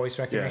have a voice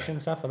recognition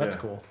and stuff. Well, that's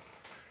cool.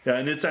 Yeah,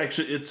 and it's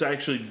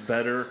actually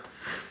better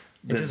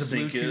than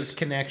Sync is. It does a Bluetooth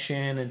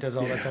connection. It does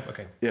all that stuff.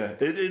 Okay. Yeah,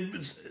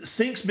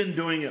 Sync's been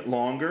doing it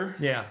longer.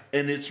 Yeah,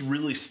 and it's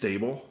really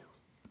stable.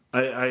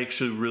 I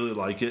actually really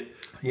like it.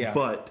 Yeah,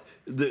 but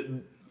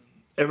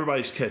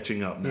everybody's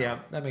catching up now. Yeah,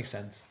 that makes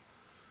sense.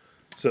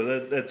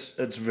 So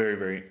that's very,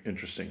 very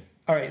interesting.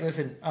 All right,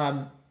 listen.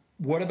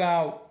 What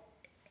about?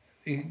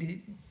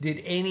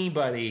 Did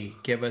anybody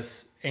give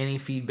us any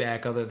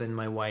feedback other than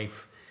my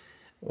wife?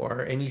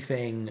 Or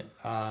anything,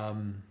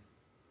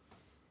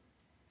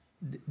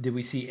 did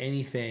we see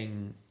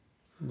anything,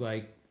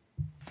 like,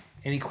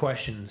 any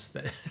questions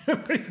that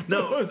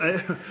No.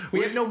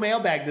 We have no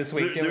mailbag this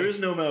week, There is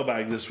no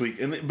mailbag this week.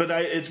 But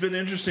it's been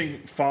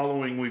interesting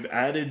following. We've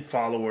added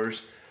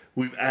followers.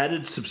 We've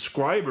added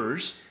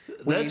subscribers.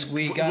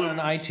 We got on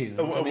iTunes.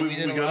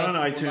 We got on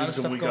iTunes,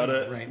 and we got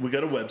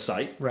a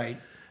website. Right.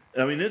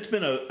 I mean, it's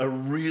been a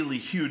really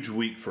huge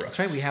week for us.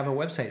 That's right. We have a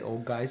website,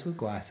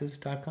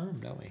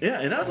 oldguyswithglasses.com, don't we? Yeah,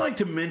 and I'd like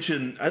to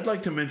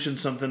mention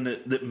something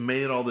that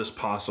made all this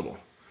possible.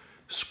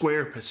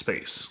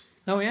 Squarespace.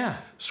 Oh yeah.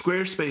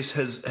 Squarespace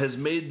has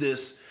made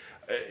this.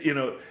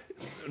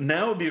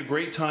 Now would be a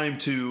great time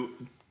to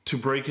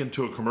break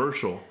into a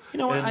commercial. You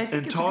know what? I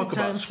think it's a good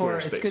time it's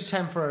a good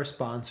time for our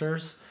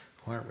sponsors.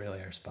 Who aren't really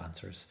our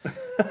sponsors,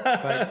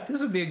 but this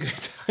would be a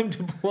good time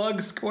to plug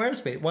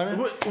Squarespace. Why not?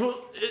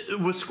 Well,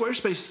 with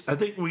Squarespace, I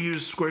think we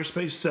use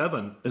Squarespace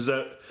 7. Is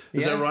that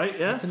right?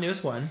 Yeah, that's the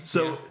newest one.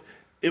 So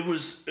it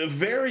was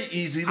very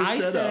easy to set up.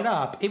 I set it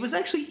up. It was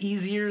actually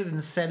easier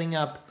than setting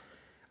up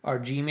our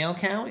Gmail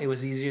account. It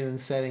was easier than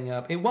setting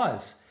up. It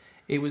was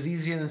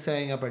easier than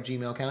setting up our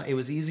Gmail account. It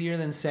was easier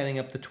than setting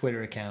up the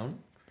Twitter account.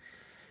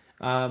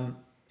 And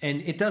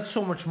it does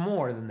so much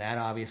more than that,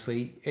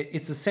 obviously.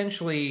 It's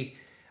essentially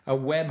a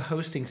web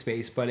hosting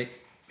space, but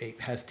it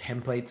has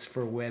templates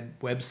for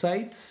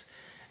websites.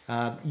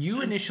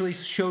 You initially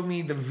showed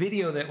me the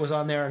video that was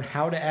on there on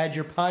how to add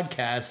your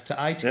podcast to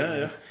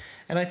iTunes.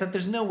 And I thought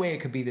there's no way it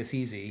could be this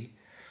easy.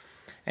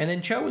 And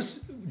then Joe's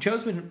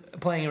been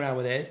playing around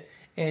with it,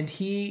 and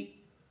he's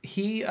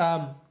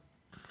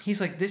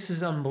like, this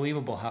is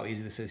unbelievable how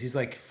easy this is. He's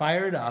like,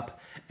 fire it up,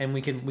 and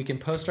we can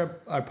post our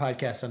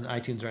podcast on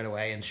iTunes right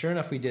away. And sure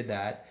enough, we did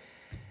that.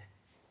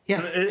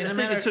 Yeah, I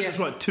think it took us,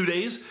 what, 2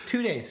 days?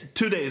 2 days.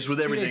 2 days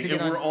with everything.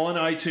 And we're on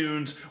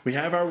iTunes. We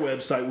have our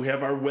website. We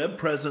have our web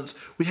presence.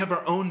 We have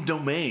our own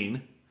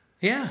domain.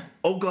 Yeah.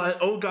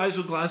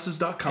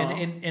 Oldguyswithglasses.com.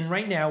 And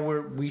right now,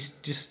 we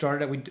just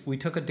started. We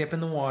took a dip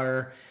in the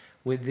water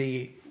with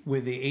the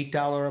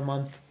 $8 a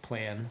month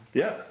plan.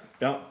 Yeah.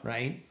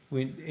 Right?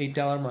 $8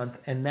 a month.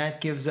 And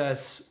that gives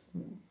us,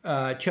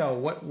 Cho,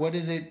 what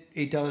is it,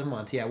 $8 a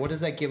month? Yeah, what does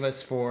that give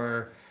us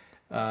for...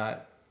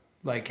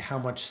 like how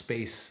much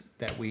space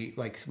that we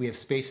have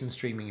space and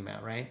streaming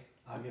amount, right?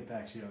 I'll get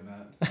back to you on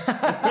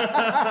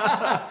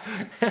that.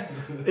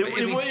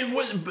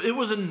 It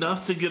was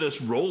enough to get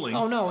us rolling.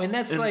 Oh no, and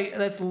that's like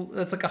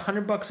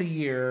 $100 a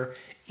year.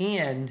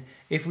 And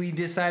if we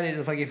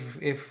decided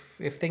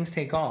if things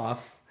take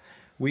off,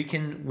 we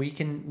can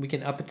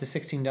up it to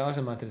 $16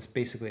 a month, and it's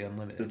basically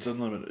unlimited. It's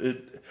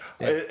unlimited.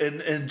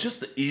 And just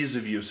the ease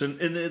of use, and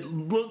it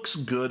looks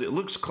good. It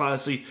looks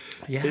classy.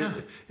 Yeah.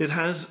 It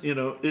has,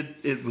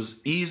 it was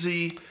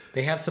easy.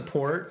 They have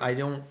support.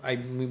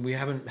 We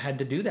haven't had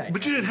to do that.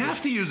 But you didn't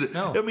have to use it.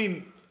 No. I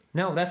mean,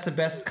 no, that's the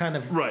best kind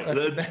of right.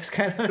 That's the best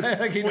kind of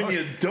when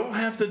you don't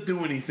have to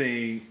do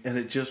anything and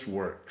it just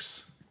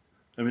works.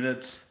 I mean,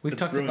 we've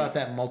talked about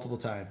that multiple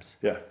times.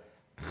 Yeah.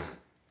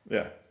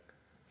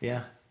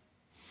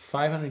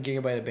 500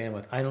 gigabyte of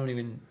bandwidth. I don't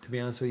even, to be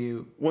honest with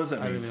you. What does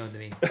that mean? I don't even know what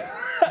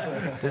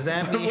that means. Does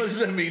that mean? What does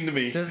that mean to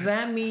me? Does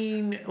that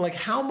mean like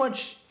how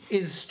much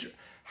is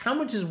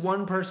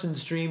one person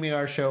streaming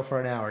our show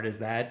for an hour? Is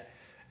that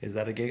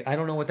a gig? I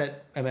don't know what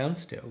that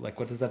amounts to. Like,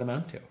 what does that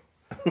amount to?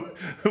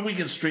 We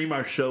can stream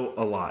our show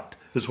a lot.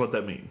 Is what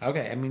that means.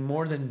 Okay, I mean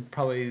more than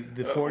probably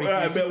the 43.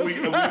 I bet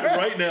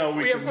right now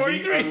we have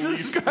 43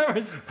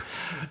 subscribers.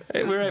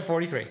 We're at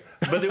 43.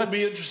 But it would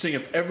be interesting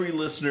if every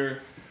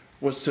listener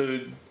was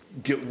to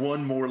get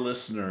one more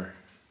listener.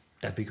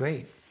 That'd be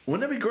great.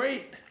 Wouldn't that be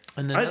great?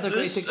 And another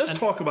great thing. Let's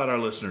talk about our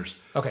listeners.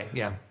 Okay,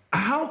 yeah.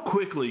 How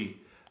quickly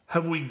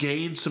have we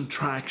gained some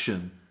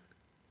traction?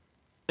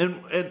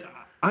 And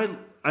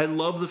I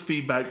love the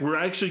feedback. We're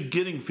actually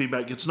getting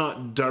feedback. It's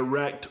not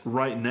direct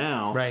right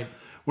now. Right.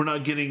 We're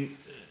not getting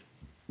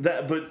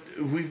that, but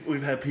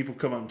we've had people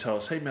come up and tell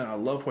us, "Hey, man, I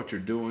love what you're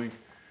doing.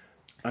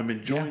 I'm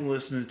enjoying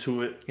listening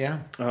to it." Yeah.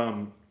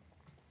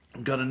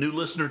 Got a new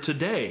listener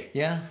today.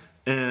 Yeah.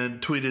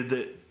 And tweeted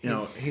that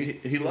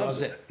he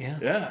loves it. Yeah.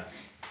 Yeah.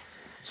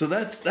 So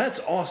that's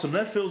awesome.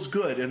 That feels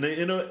good. And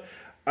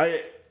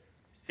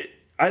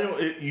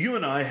you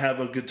and I have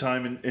a good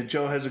time, and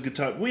Joe has a good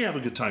time. We have a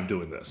good time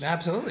doing this.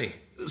 Absolutely.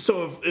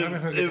 So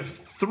if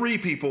 3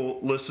 people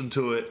listen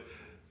to it,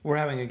 we're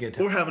having a good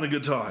time. We're having a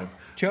good time.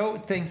 Joe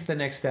thinks the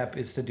next step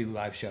is to do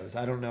live shows.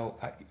 I don't know.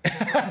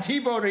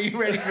 T-Bone, are you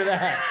ready for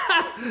that?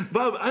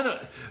 Bob,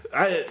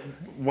 I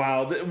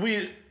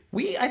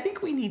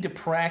think we need to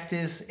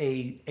practice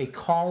a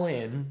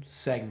call-in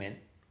segment,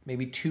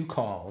 maybe 2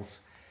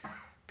 calls,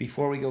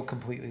 before we go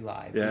completely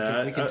live.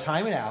 Yeah, we can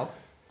time it out.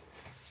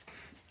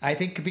 I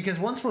think because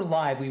once we're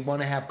live, we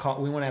want to have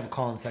a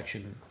call-in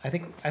section. I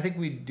think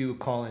we do a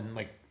call-in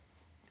like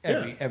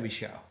every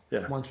show.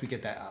 Yeah. Once we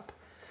get that up,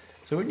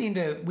 so we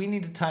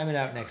need to time it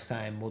out next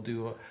time. We'll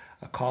do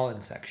a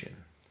call-in section.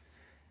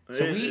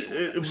 So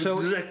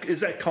is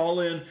that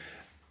call-in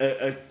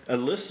a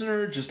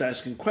listener just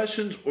asking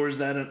questions, or is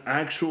that an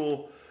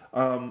actual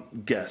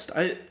guest?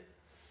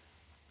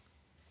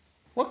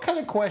 What kind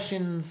of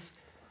questions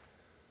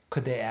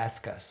could they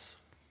ask us?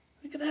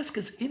 You can ask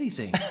us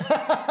anything.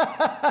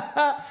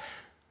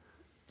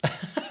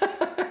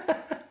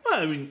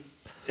 I mean,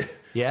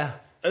 yeah.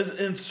 As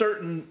in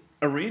certain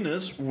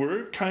arenas,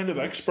 we're kind of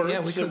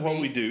experts at what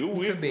we do.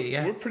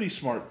 We're pretty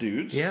smart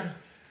dudes. Yeah.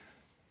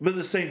 But at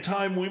the same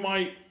time, we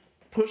might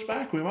push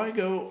back. We might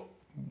go,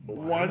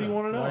 why do you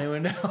want to know? Why do you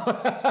want to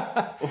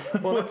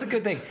know? Well, that's a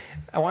good thing.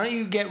 Why don't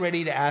you get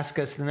ready to ask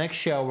us the next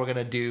show? We're going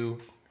to do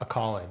a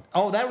call-in.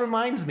 Oh, that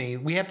reminds me.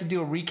 We have to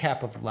do a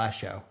recap of the last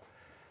show.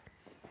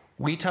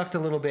 We talked a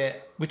lot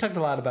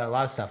about a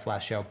lot of stuff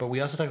last show, but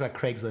we also talked about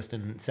Craigslist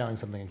and selling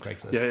something in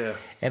Craigslist. Yeah.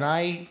 And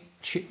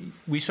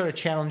we sort of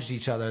challenged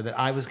each other that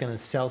I was going to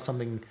sell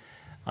something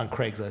on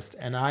Craigslist,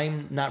 and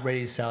I'm not ready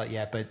to sell it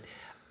yet, but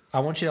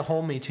I want you to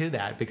hold me to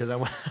that because I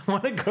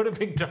want to go to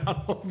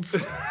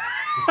McDonald's.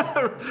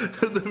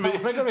 the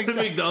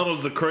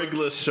McDonald's, the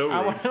Craigslist showroom.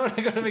 I want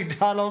to go to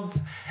McDonald's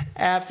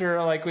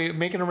after we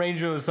make an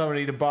arrangement with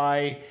somebody to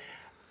buy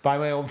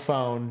my own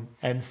phone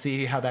and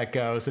see how that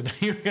goes. And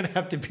you're going to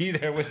have to be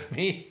there with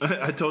me.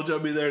 I told you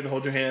I'd be there and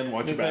hold your hand,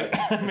 watch your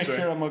back. Make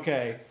sure I'm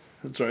okay.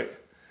 That's right.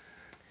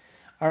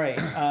 All right.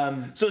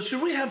 So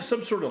should we have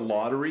some sort of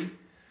lottery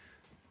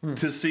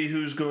to see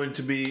who's going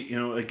to be,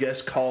 a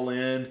guest call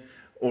in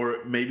or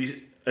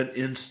maybe an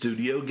in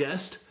studio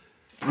guest?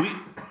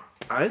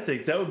 I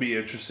think that would be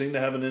interesting to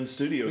have an in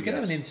studio guest. We could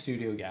have an in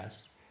studio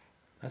guest.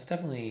 That's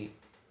definitely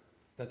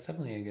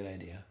a good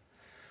idea.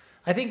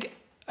 I think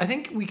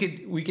we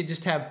could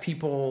just have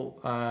people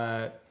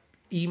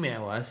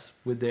email us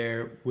with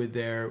their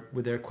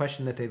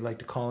question that they'd like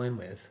to call in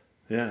with.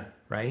 Yeah.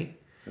 Right.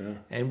 Yeah.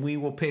 And we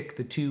will pick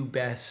the two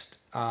best.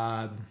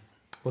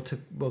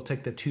 We'll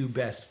take the two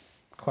best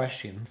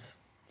questions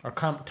or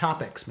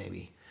topics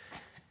maybe,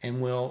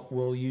 and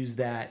we'll use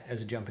that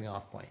as a jumping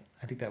off point.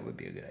 I think that would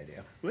be a good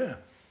idea. Yeah.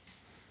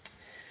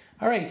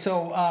 All right,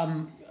 so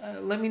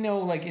let me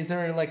know, is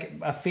there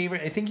a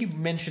favorite? I think you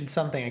mentioned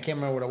something. I can't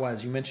remember what it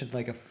was. You mentioned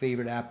a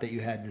favorite app that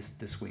you had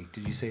this week.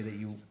 Did you say that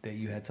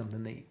you had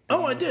something that?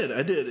 I did,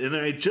 and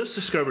I just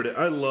discovered it.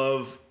 I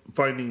love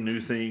finding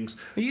new things.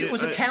 It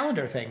was a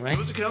calendar thing, right? It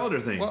was a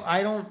calendar thing. Well,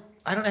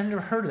 I've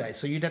never heard of that,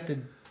 so you'd have to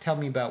tell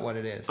me about what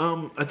it is.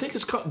 I think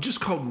it's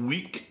called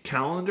Week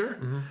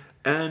Calendar,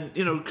 and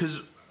because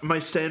my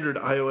standard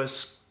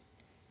iOS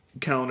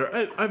calendar,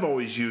 I've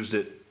always used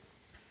it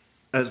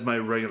as my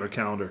regular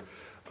calendar,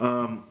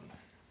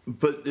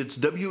 but it's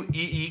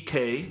WEEK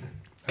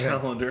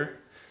calendar,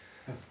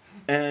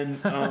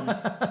 and not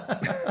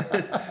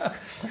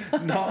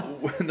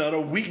a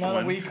week Not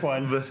one, a week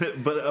one,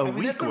 but a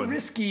week that's one. A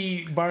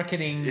risky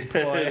marketing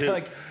ploy.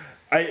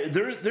 It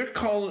is. Their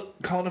call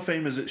to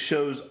fame is it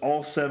shows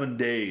all 7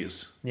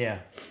 days Yeah.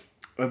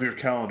 of your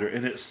calendar,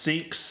 and it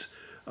syncs,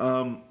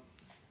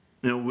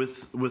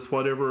 with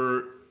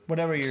whatever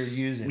you're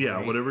using. Yeah,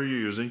 right? whatever you're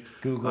using.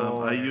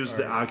 Google. I use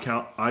the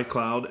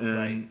iCloud, and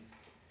Right.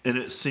 and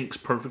it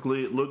syncs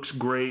perfectly. It looks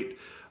great.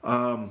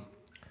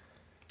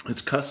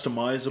 It's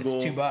customizable.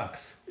 It's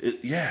 $2.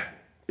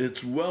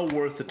 It's well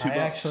worth the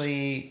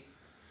 $2.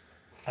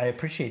 I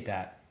appreciate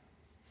that.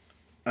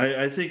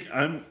 I think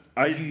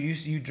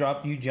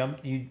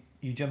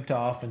You jumped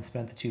off and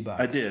spent the $2.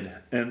 I did,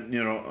 and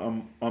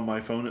on my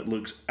phone it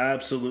looks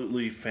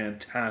absolutely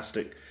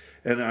fantastic,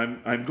 and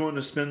I'm going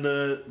to spend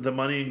the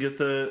money and get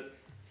the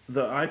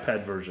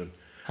iPad version.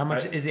 How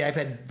much is the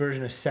iPad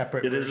version? A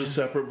separate? It is a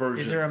separate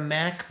version. Is there a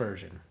Mac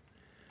version?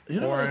 It's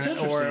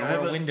interesting.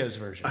 Or a Windows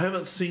version? I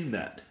haven't seen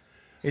that.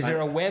 Is there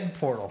a web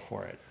portal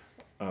for it?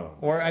 Oh.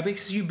 Or I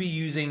guess you'd be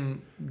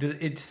using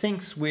it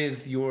syncs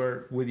with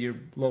your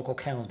local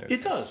calendar.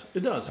 It does.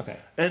 Okay.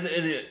 And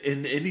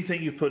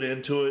anything you put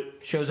into it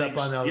Shows up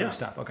on the other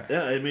stuff. Okay.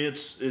 Yeah, I mean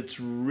it's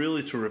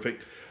really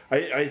terrific.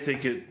 I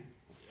think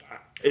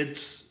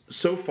it's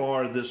so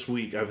far this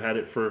week I've had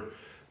it for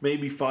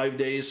maybe 4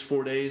 days,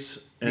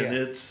 and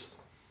it's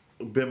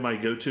been my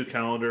go-to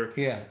calendar.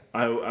 Yeah.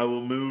 I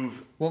will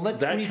move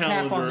let's that recap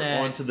calendar on that.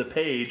 onto the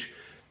page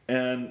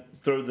and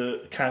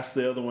cast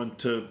the other one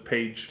to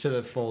page to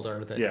the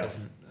folder that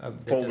doesn't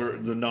folder,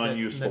 the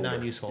non-use folder. The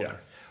non-use folder.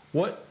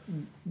 Yeah.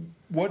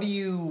 What do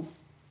you?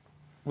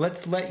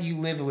 Let's let you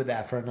live with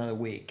that for another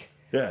week.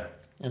 Yeah.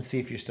 And see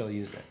if you're still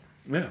using it.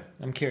 Yeah.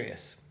 I'm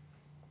curious.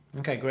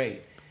 Okay,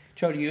 great.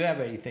 Joe, do you have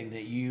anything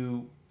that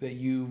you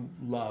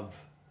love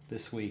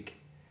this week?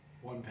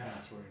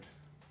 1Password.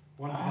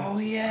 Oh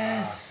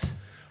yes.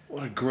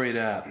 What a great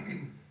app.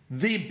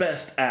 The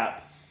best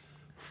app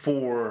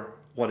for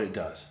what it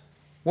does.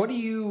 What do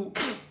you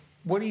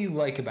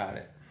like about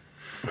it?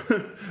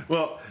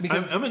 Well,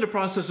 I'm in the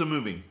process of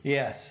moving.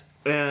 Yes.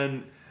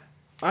 And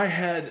I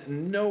had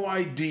no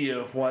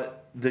idea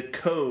what the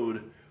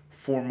code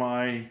for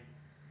my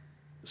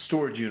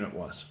storage unit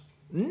was.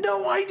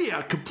 No idea.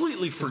 I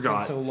completely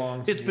forgot.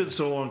 It's been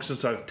so long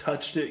since I've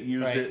touched it,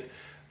 used it.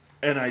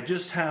 And I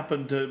just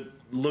happened to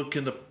look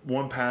into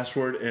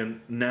 1Password, and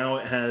now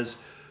it has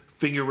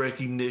finger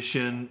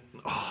recognition.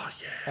 Oh,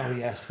 yeah. Oh,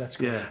 yes. That's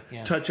great.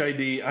 Yeah. Touch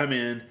ID. I'm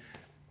in.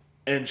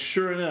 And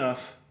sure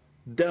enough,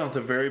 down at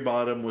the very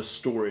bottom was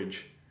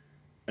storage.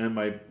 And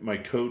my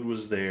code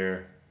was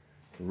there,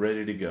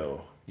 ready to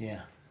go.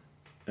 Yeah.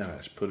 And I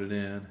just put it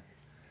in.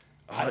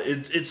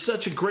 It's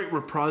such a great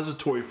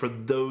repository for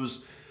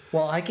those.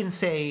 Well, I can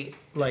say,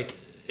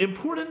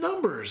 important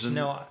numbers. And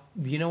no,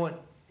 you know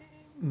what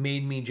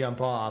made me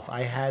jump off?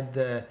 I had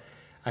the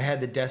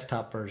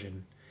desktop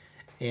version,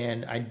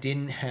 and I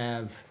didn't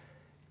have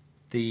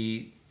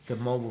the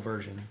mobile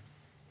version.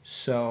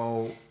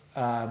 So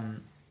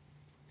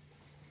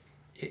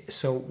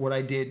so what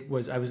I did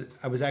was I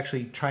was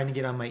actually trying to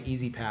get on my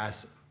Easy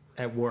Pass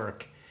at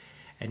work,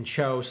 and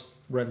Cho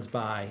runs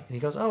by and he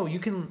goes, "Oh, you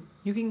can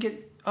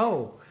get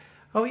oh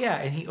yeah,"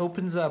 and he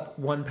opens up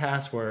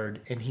 1Password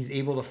and he's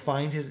able to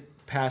find his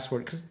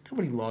password, because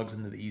nobody logs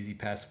into the Easy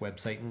Pass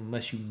website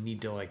unless you need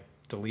to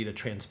delete a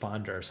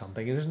transponder or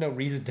something. There's no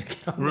reason to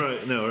get on there.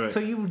 Right, no, right. So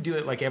you would do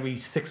it every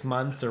 6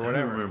 months or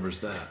whatever. Who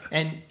remembers that?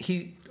 And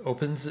he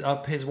opens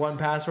up his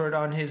 1Password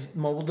on his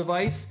mobile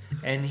device,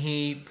 and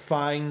he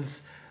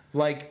finds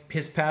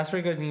his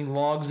password, and he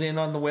logs in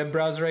on the web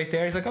browser right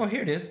there. He's like, "Oh,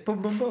 here it is."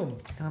 Boom, boom, boom.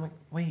 And I'm like,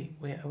 wait,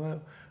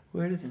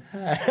 where does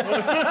that?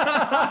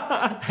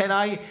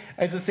 And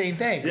it's the same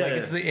thing.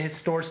 Yeah, Like it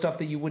stores stuff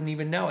that you wouldn't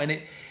even know. And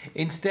it,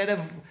 instead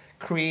of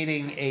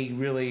creating a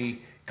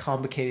really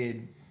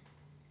complicated,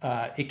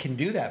 it can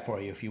do that for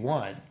you if you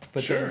want.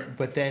 But Sure.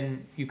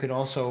 then you can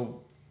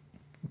also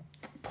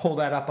pull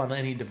that up on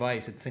any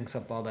device. It syncs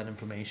up all that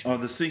information. Oh,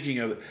 the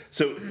syncing of it.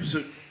 So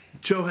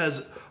Joe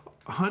has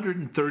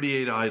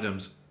 138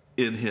 items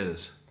in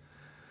his,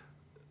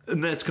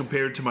 and that's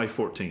compared to my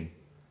 14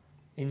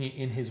 In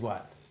his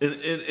what?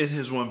 in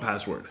his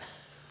 1Password.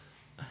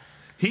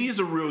 He's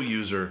a real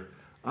user.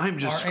 I'm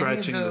just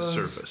scratching the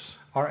surface.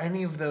 Are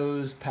any of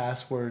those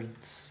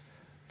passwords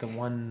the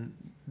one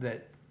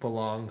that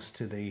belongs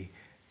to the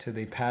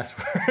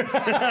password?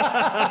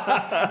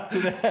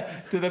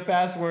 to the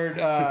password.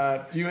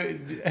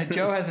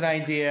 Joe has an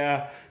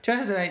idea.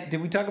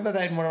 Did we talk about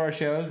that in one of our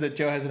shows? That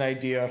Joe has an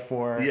idea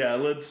for. Yeah,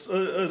 let's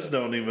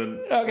don't even.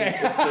 Okay.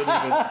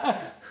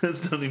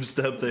 Let's don't even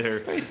step there.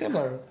 It's very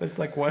similar. It's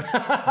like one.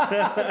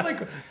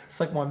 it's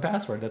like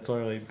 1Password. That's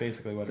really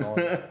basically what it all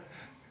is.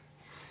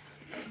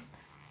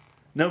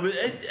 No, but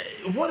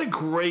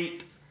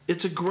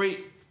it's a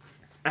great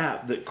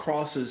app that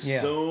crosses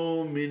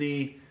so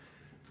many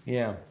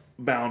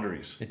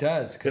boundaries. It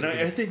does. And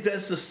I think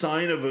that's the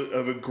sign of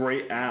a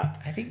great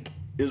app. I think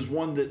is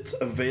one that's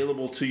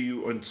available to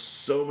you on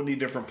so many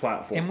different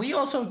platforms. And we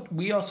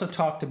also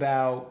talked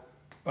about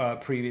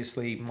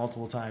previously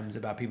multiple times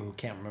about people who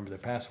can't remember their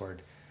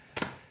password.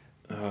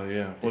 Oh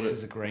yeah, This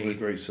is a great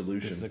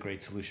solution. This is a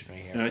great solution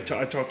right here. And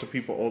I talk to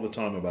people all the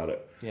time about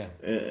it. Yeah.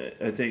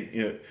 I think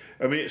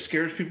it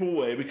scares people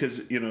away because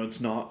it's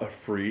not a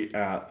free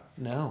app.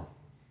 No.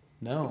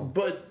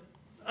 But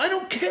I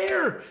don't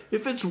care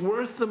if it's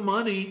worth the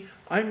money.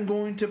 I'm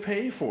going to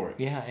pay for it.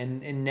 Yeah,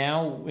 and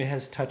now it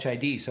has Touch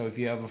ID, so if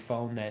you have a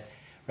phone that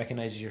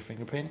recognizes your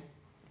fingerprint,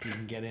 you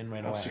can get in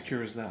right away. How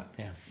secure is that?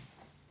 Yeah.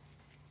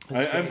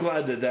 I'm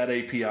glad that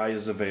API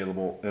is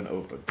available and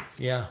open.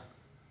 Yeah,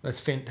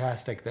 that's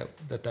fantastic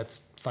that's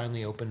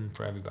finally open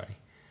for everybody.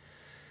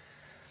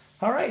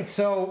 All right,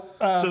 so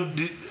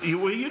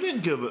you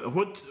didn't give it.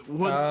 What's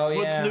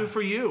new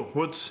for you?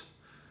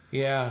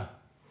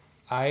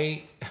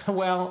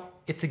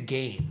 It's a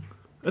game.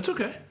 That's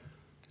okay.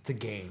 It's a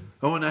game.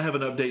 Oh, and I have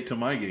an update to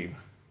my game.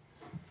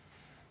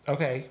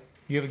 Okay,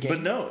 you have a game.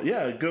 But no,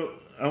 go.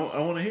 I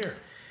want to hear.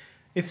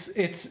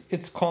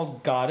 It's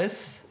called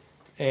Goddess,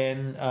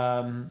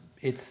 and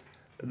it's.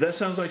 That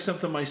sounds like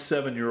something my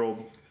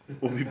 7-year-old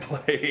will be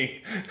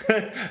playing.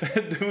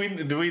 do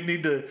we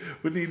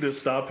need to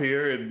stop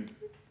here and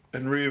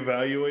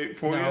reevaluate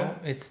for you? No,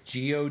 it's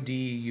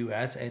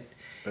GODUS.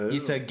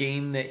 It's a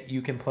game that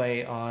you can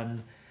play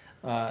on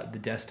the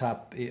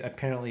desktop.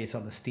 Apparently, it's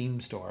on the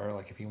Steam store.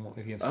 Like if you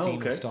have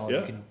Steam installed,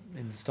 you can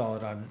install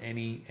it on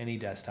any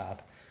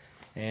desktop.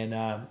 And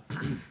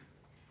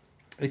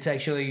it's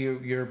actually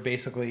you're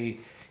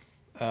basically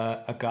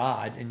a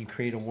god, and you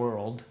create a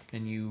world,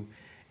 and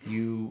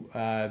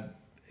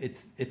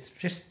it's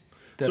just.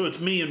 So it's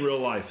me in real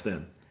life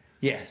then.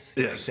 Yes.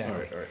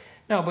 Exactly. All right.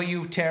 No, but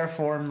you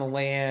terraform the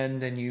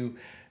land, and you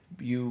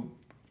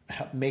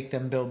make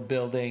them build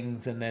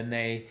buildings, and then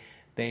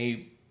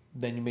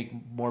then you make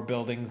more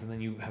buildings, and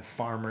then you have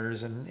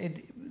farmers,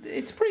 and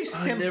it's pretty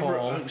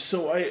simple. It's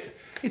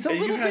a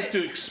little you have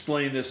to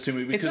explain this to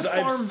me because it's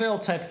a Farmville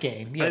type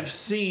game. Yeah. I've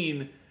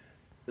seen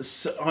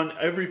on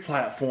every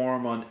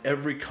platform, on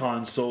every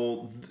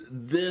console,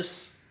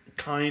 this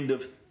kind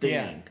of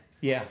thing.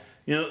 Yeah.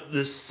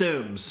 The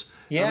Sims.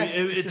 Yeah,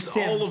 it's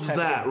all of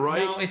that,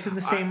 right? No, it's in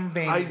the same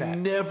vein as that. I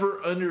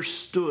never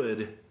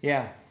understood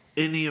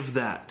any of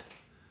that.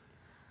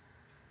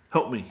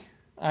 Help me.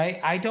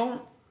 I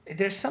don't.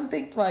 There's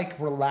something like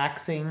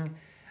relaxing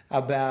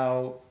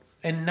about,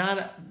 and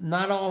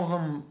not all of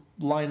them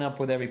line up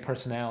with every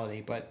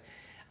personality, but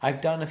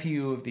I've done a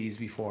few of these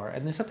before,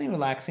 and there's something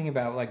relaxing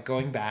about like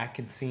going back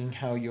and seeing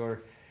how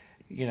your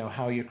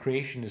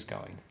creation is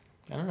going.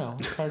 I don't know.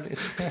 It's hard.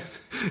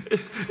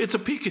 It's a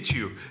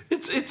Pikachu.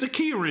 It's a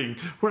key ring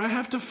where I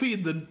have to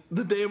feed the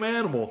damn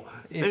animal.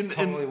 It's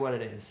totally what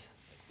it is.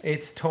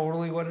 It's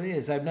totally what it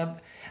is. I'm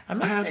not.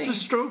 I have to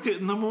stroke it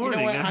in the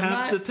morning. I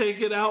have to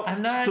take it out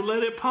to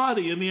let it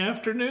potty in the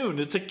afternoon.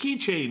 It's a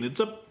keychain. It's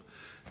a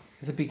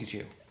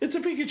Pikachu. It's a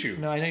Pikachu.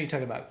 No, I know you're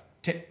talking about.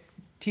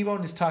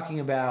 T-Bone is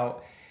talking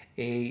about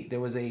there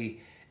was a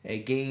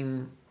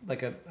game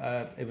like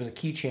it was a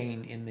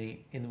keychain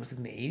was it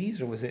in the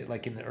 80s or was it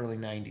like in the early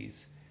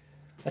 90s?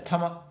 A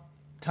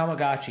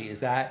Tamagotchi. Is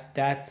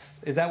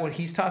that what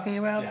he's talking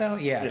about though?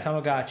 Yeah,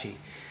 Tamagotchi.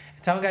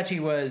 Tamagotchi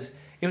was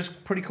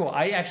pretty cool.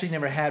 I actually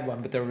never had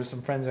one, but there were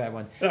some friends who had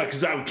one.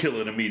 Because I would kill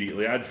it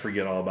immediately. I'd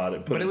forget all about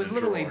it. But it was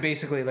literally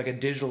basically like a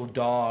digital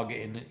dog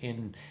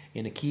in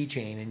a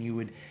keychain, and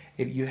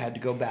you had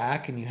to go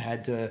back and you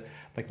had to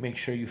like make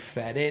sure you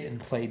fed it and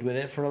played with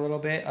it for a little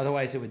bit.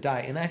 Otherwise, it would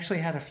die. And I actually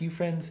had a few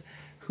friends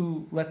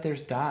who let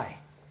theirs die.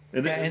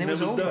 And it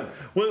was over. Done.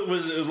 Well, it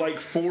was like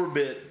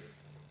 4-bit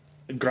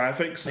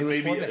graphics. It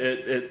was maybe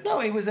 4-bit. No,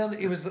 it was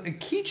a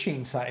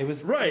keychain size. It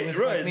was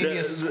like maybe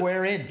a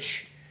square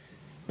inch.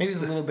 Maybe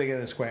it's a little bigger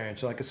than a square inch,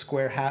 so like a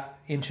square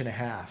inch and a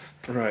half.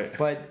 Right.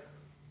 But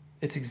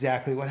it's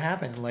exactly what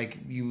happened. Like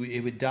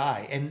it would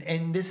die,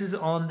 and this is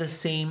on the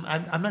same.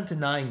 I'm not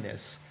denying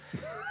this.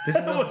 This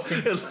is on the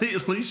same.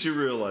 At least you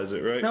realize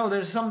it, right? No,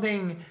 there's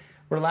something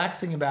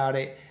relaxing about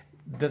it.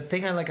 The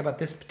thing I like about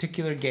this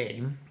particular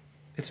game,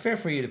 it's fair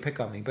for you to pick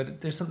on me,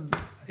 but there's some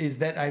is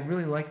that I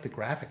really like the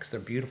graphics. They're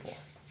beautiful.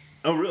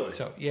 Oh, really?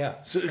 So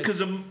yeah. So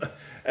because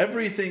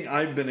everything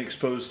I've been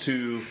exposed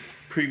to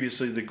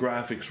previously, the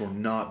graphics were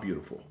not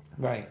beautiful.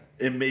 Right.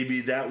 And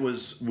maybe that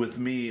was with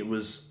me. It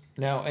was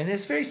No, and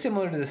it's very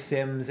similar to The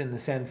Sims in the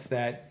sense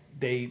that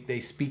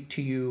they speak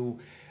to you.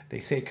 They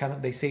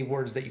say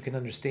words that you can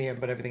understand,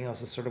 but everything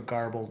else is sort of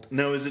garbled.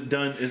 now. Is it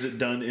done? Is it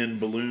done in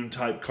balloon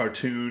type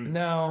cartoon?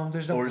 No,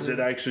 there's no. Or is it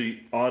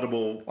actually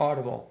audible?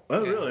 audible?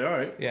 Oh, Yeah. really? All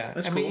right. Yeah.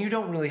 That's I cool. mean, you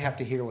don't really have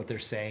to hear what they're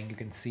saying. You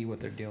can see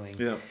what they're doing.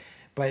 Yeah.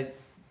 But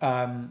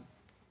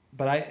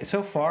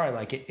so far I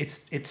like it.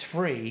 It's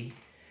free,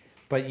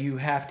 but you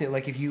have to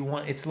if you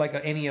want. It's like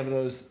any of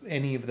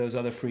those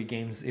other free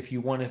games. If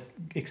you want to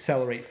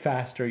accelerate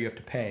faster, you have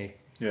to pay.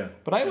 Yeah.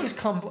 But I always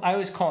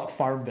call it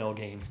Farmville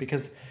game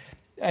because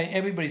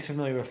everybody's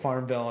familiar with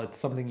Farmville. It's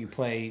something you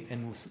play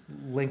and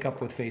link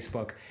up with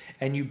Facebook,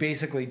 and you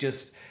basically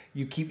just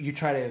you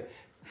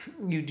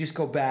just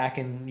go back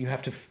and you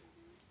have to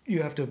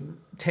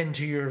tend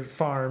to your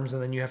farms,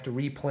 and then you have to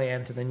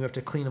replant, and then you have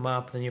to clean them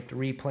up, and then you have to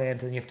replant,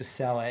 and then you have to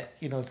sell it.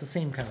 It's the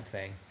same kind of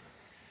thing.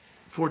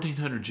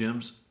 1,400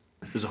 gems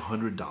is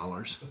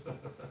 $100.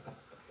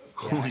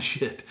 Holy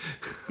shit!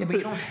 Yeah, but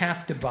you don't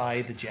have to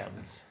buy the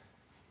gems.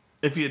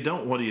 If you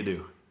don't, what do you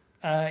do?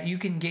 You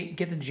can get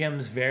the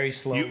gems very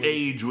slowly. You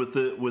age with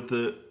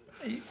the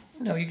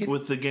No, you get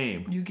with the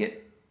game. You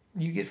get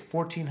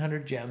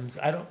 1,400 gems.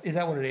 Is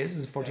that what it is?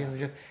 Is it 1,400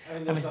 gems? I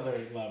mean, there's other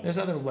levels. There's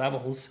other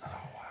levels.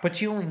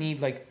 But you only need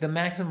the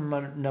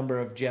maximum number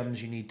of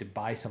gems you need to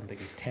buy something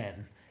is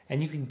 10.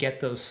 And you can get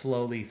those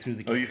slowly through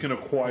the game. Oh, you can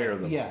acquire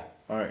them. Yeah.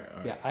 All right.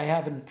 Yeah, I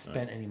haven't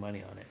spent any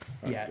money on it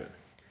yet. Good.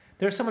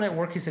 There's someone at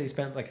work who said he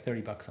spent like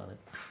 $30 on it.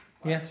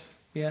 What?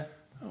 Yeah.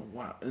 Oh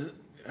wow.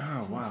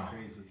 Oh wow.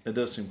 Crazy. It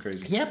does seem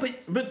crazy. Yeah, but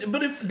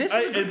If This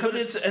is a good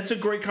it's a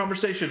great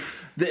conversation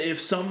that if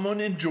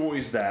someone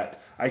enjoys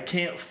that, I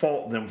can't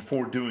fault them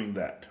for doing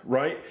that,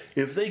 right?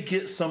 If they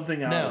get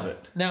something out of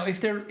it. Now,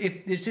 if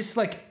it's just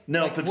like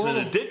Now, like if it's an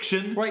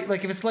addiction, right?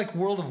 Like if it's like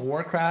World of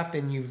Warcraft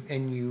and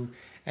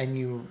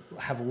you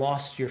have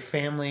lost your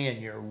family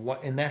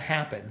and that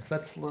happens.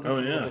 That's a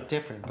little bit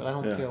different. But I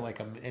don't feel like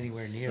I'm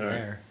anywhere near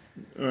there.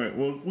 All right.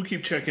 Well, we'll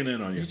keep checking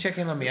in on you. You check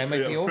in on me. I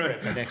might be over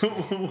it by next week.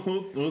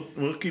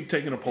 we'll keep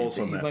taking a pulse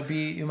on that.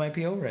 You might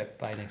be over it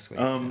by next week.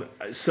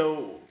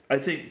 So I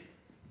think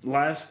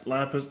last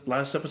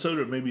episode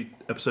or maybe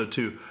episode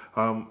 2,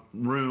 the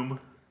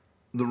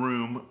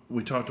room.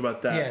 We talked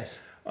about that.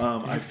 Yes.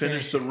 I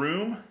finished the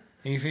room.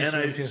 And you finished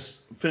and Room I 2.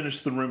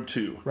 finished the room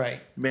 2. Right.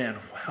 Man,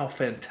 how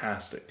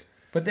fantastic!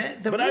 But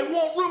I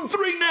want room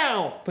 3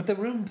 now. But the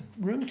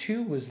room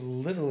 2 was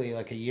literally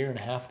like a year and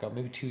a half ago,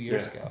 maybe 2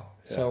 years ago.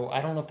 Yeah. So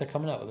I don't know if they're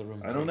coming out with a room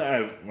 3. I don't know.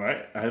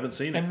 I haven't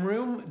seen it. And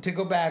room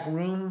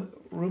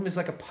is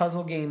like a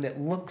puzzle game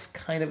that looks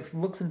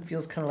and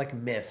feels kind of like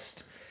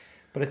Myst,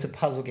 but it's a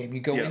puzzle game.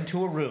 You go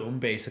into a room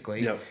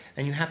basically,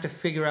 and you have to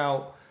figure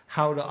out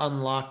how to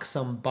unlock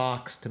some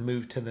box to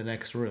move to the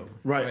next room.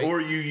 Right.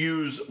 Or you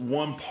use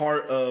one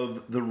part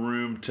of the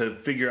room to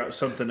figure out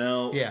something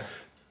else. Yeah.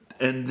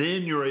 And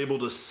then you're able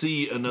to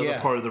see another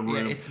part of the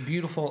room. Yeah, it's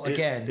beautiful.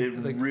 Again,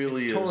 it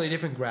really it's totally is.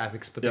 different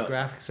graphics, but the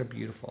graphics are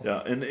beautiful.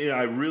 Yeah, and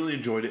I really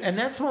enjoyed it. And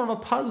that's more of a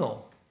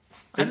puzzle.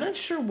 I'm not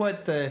sure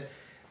what the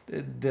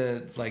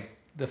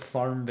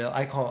Farmville.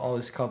 I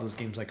always call those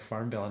games like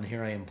Farmville, and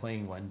here I am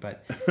playing one,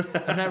 but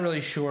I'm not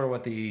really sure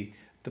what the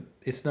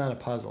it's not a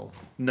puzzle.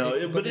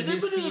 No, but it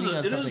is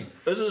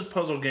a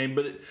puzzle game,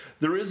 but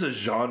there is a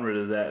genre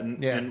to that,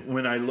 and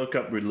when I look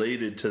up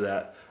related to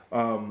that,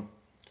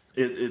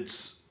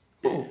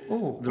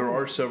 there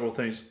are several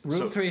things.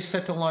 Room 3 is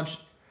set to launch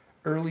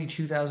early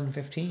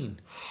 2015.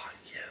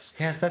 Yes.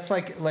 Yes, that's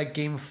like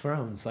Game of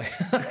Thrones. Like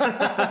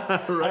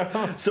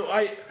right.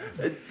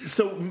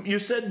 So you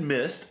said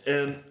Myst,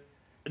 and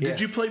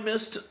did you play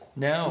Myst?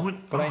 No,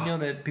 but I know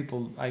that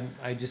people. I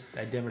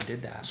never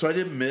did that. So I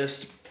did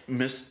Myst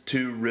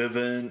 2,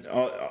 Riven,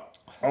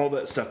 all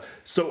that stuff.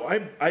 So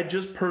I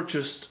just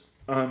purchased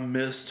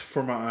Myst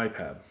for my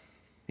iPad.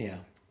 Yeah,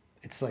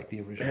 it's like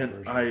the original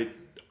version. And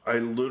I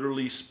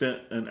literally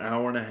spent an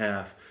hour and a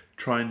half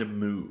trying to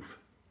move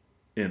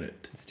in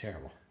it. It's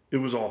terrible. It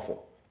was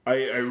awful.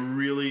 I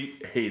really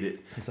hate it.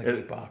 It's like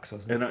 $8,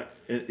 wasn't it?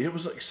 And it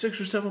was like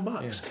 $6 or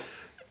 $7. Yeah.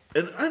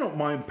 And I don't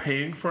mind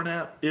paying for an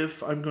app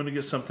if I'm going to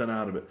get something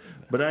out of it.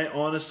 But I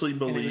honestly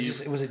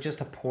believe... Was it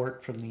just a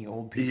port from the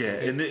old PC? Yeah,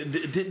 and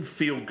it didn't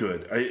feel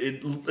good.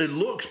 It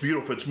looks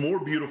beautiful. It's more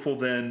beautiful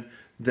than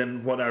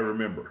what I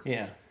remember.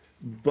 Yeah.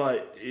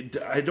 But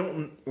I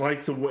don't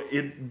like the way...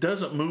 It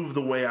doesn't move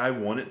the way I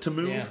want it to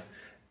move. Yeah.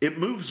 it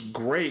moves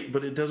great,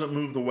 but it doesn't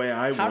move the way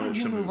I How want it did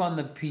you to move on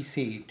the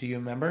PC? Do you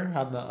remember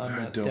on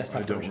the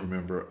desktop I don't version?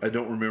 remember. I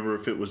don't remember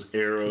if it was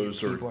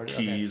arrows or keyboard,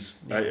 okay. keys.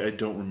 Yeah. I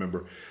don't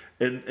remember.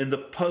 And the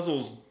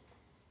puzzles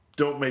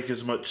don't make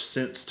as much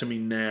sense to me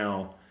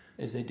now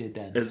As they did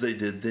then. as they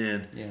did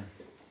then. Yeah.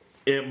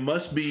 It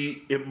must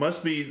be.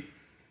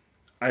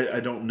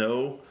 I don't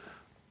know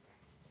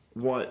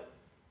what.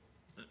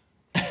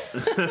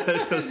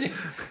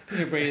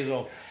 Your brain is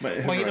old.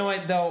 Well, you know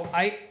what though?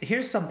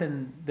 Here's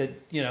something that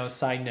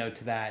Side note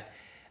to that.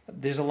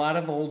 There's a lot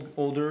of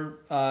older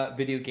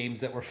video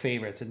games that were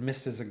favorites, and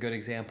Myst is a good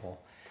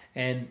example.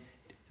 And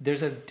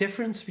there's a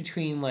difference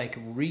between like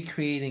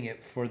recreating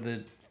it for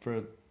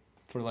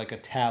like a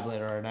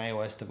tablet or an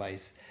iOS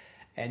device,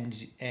 and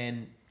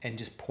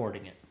just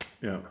porting it.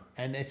 Yeah.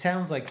 And it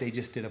sounds like they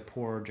just did a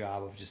poor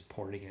job of just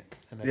porting it.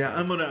 And that's Yeah, all.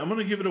 I'm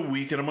gonna give it a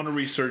week, and I'm gonna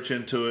research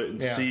into it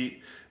and Yeah.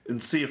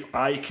 see if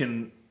I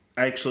can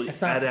actually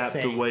It's not the adapt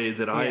the same. way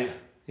that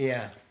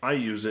Yeah. I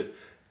use it,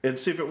 and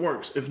see if it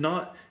works. If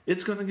not,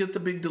 it's gonna get the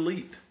big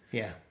delete.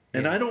 Yeah.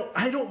 And yeah.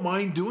 I don't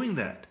mind doing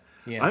that.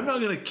 Yeah. I'm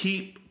not gonna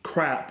keep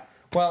crap.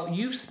 Well,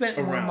 you've spent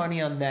more Around.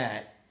 money on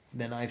that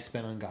than I've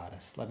spent on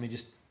Goddess. Let me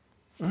just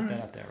put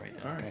that out there right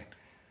now. All right. Okay.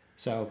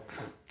 So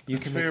you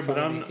can fair, make fun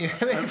but of me. You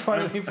can make fun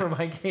of me for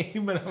my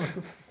game.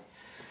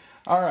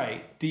 All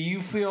right. Do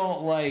you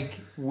feel like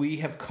we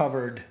have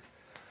covered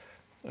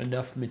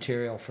enough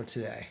material for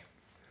today?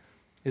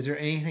 Is there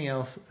anything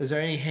else? Is there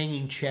any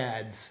hanging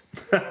chads?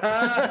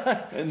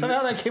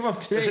 Somehow that came up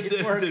today. It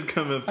at work. did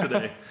come up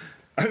today.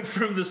 I'm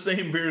from the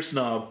same beer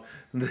snob.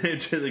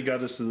 They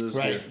got us to this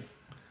Right.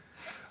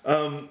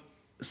 beer.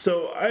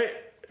 So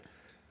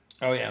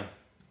Oh yeah.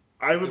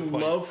 I would Good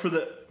point. love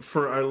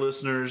for our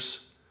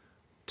listeners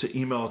to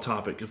email a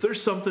topic. If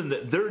there's something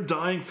that they're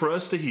dying for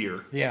us to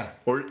hear, Yeah.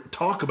 or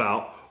talk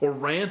about, or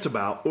rant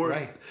about, or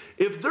Right.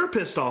 if they're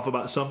pissed off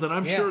about something,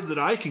 I'm Yeah. sure that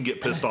I can get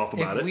pissed off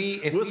about If we-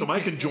 it if with we- them. I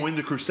can join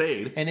the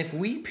crusade. And if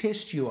we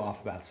pissed you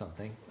off about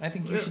something, I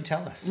think you should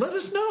tell us Let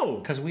us know.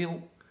 because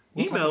we'll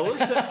Email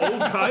us at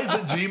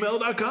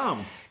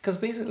oldguys@gmail.com. Because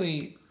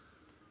basically,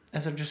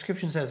 as our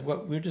description says,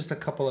 we're just a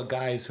couple of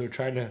guys who are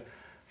trying to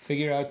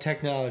figure out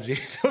technology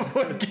to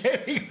avoid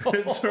getting old.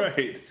 That's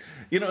right.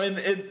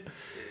 And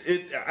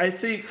I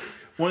think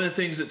one of the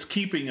things that's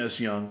keeping us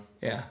young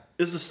Yeah.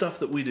 is the stuff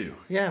that we do.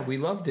 Yeah, we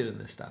love doing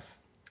this stuff.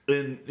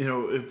 And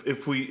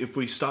if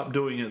we stop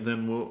doing it,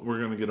 then we're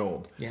going to get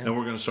old, Yeah. and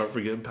we're going to start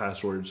forgetting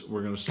passwords.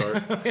 We're going to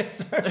start, We're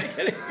just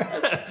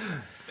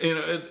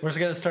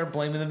going to start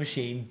blaming the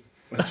machine.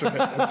 That's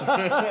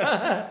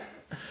right.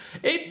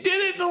 It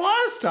did it the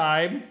last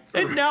time,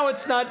 and now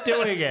it's not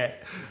doing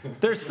it.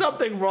 There's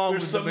something wrong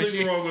There's with the something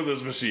machine. wrong with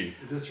this machine.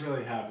 This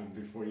really happened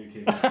before you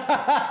came.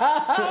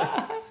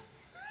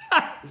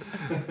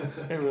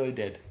 It really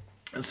did.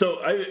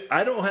 So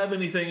I don't have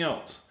anything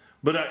else,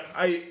 but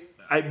I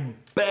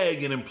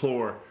beg and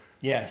implore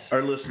Yes.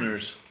 our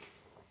listeners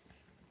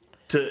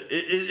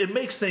it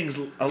makes things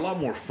a lot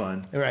more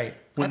fun Right.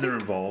 when I they're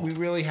think involved. We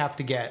really have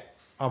to get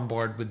on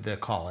board with the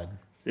call-in. I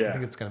Yeah.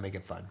 think it's going to make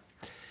it fun.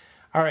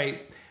 All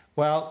right.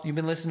 Well, you've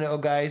been listening to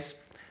Old Guys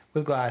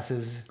with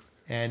Glasses,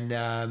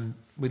 and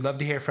we'd love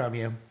to hear from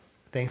you.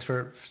 Thanks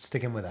for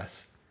sticking with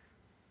us.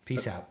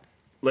 Peace out.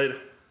 Later.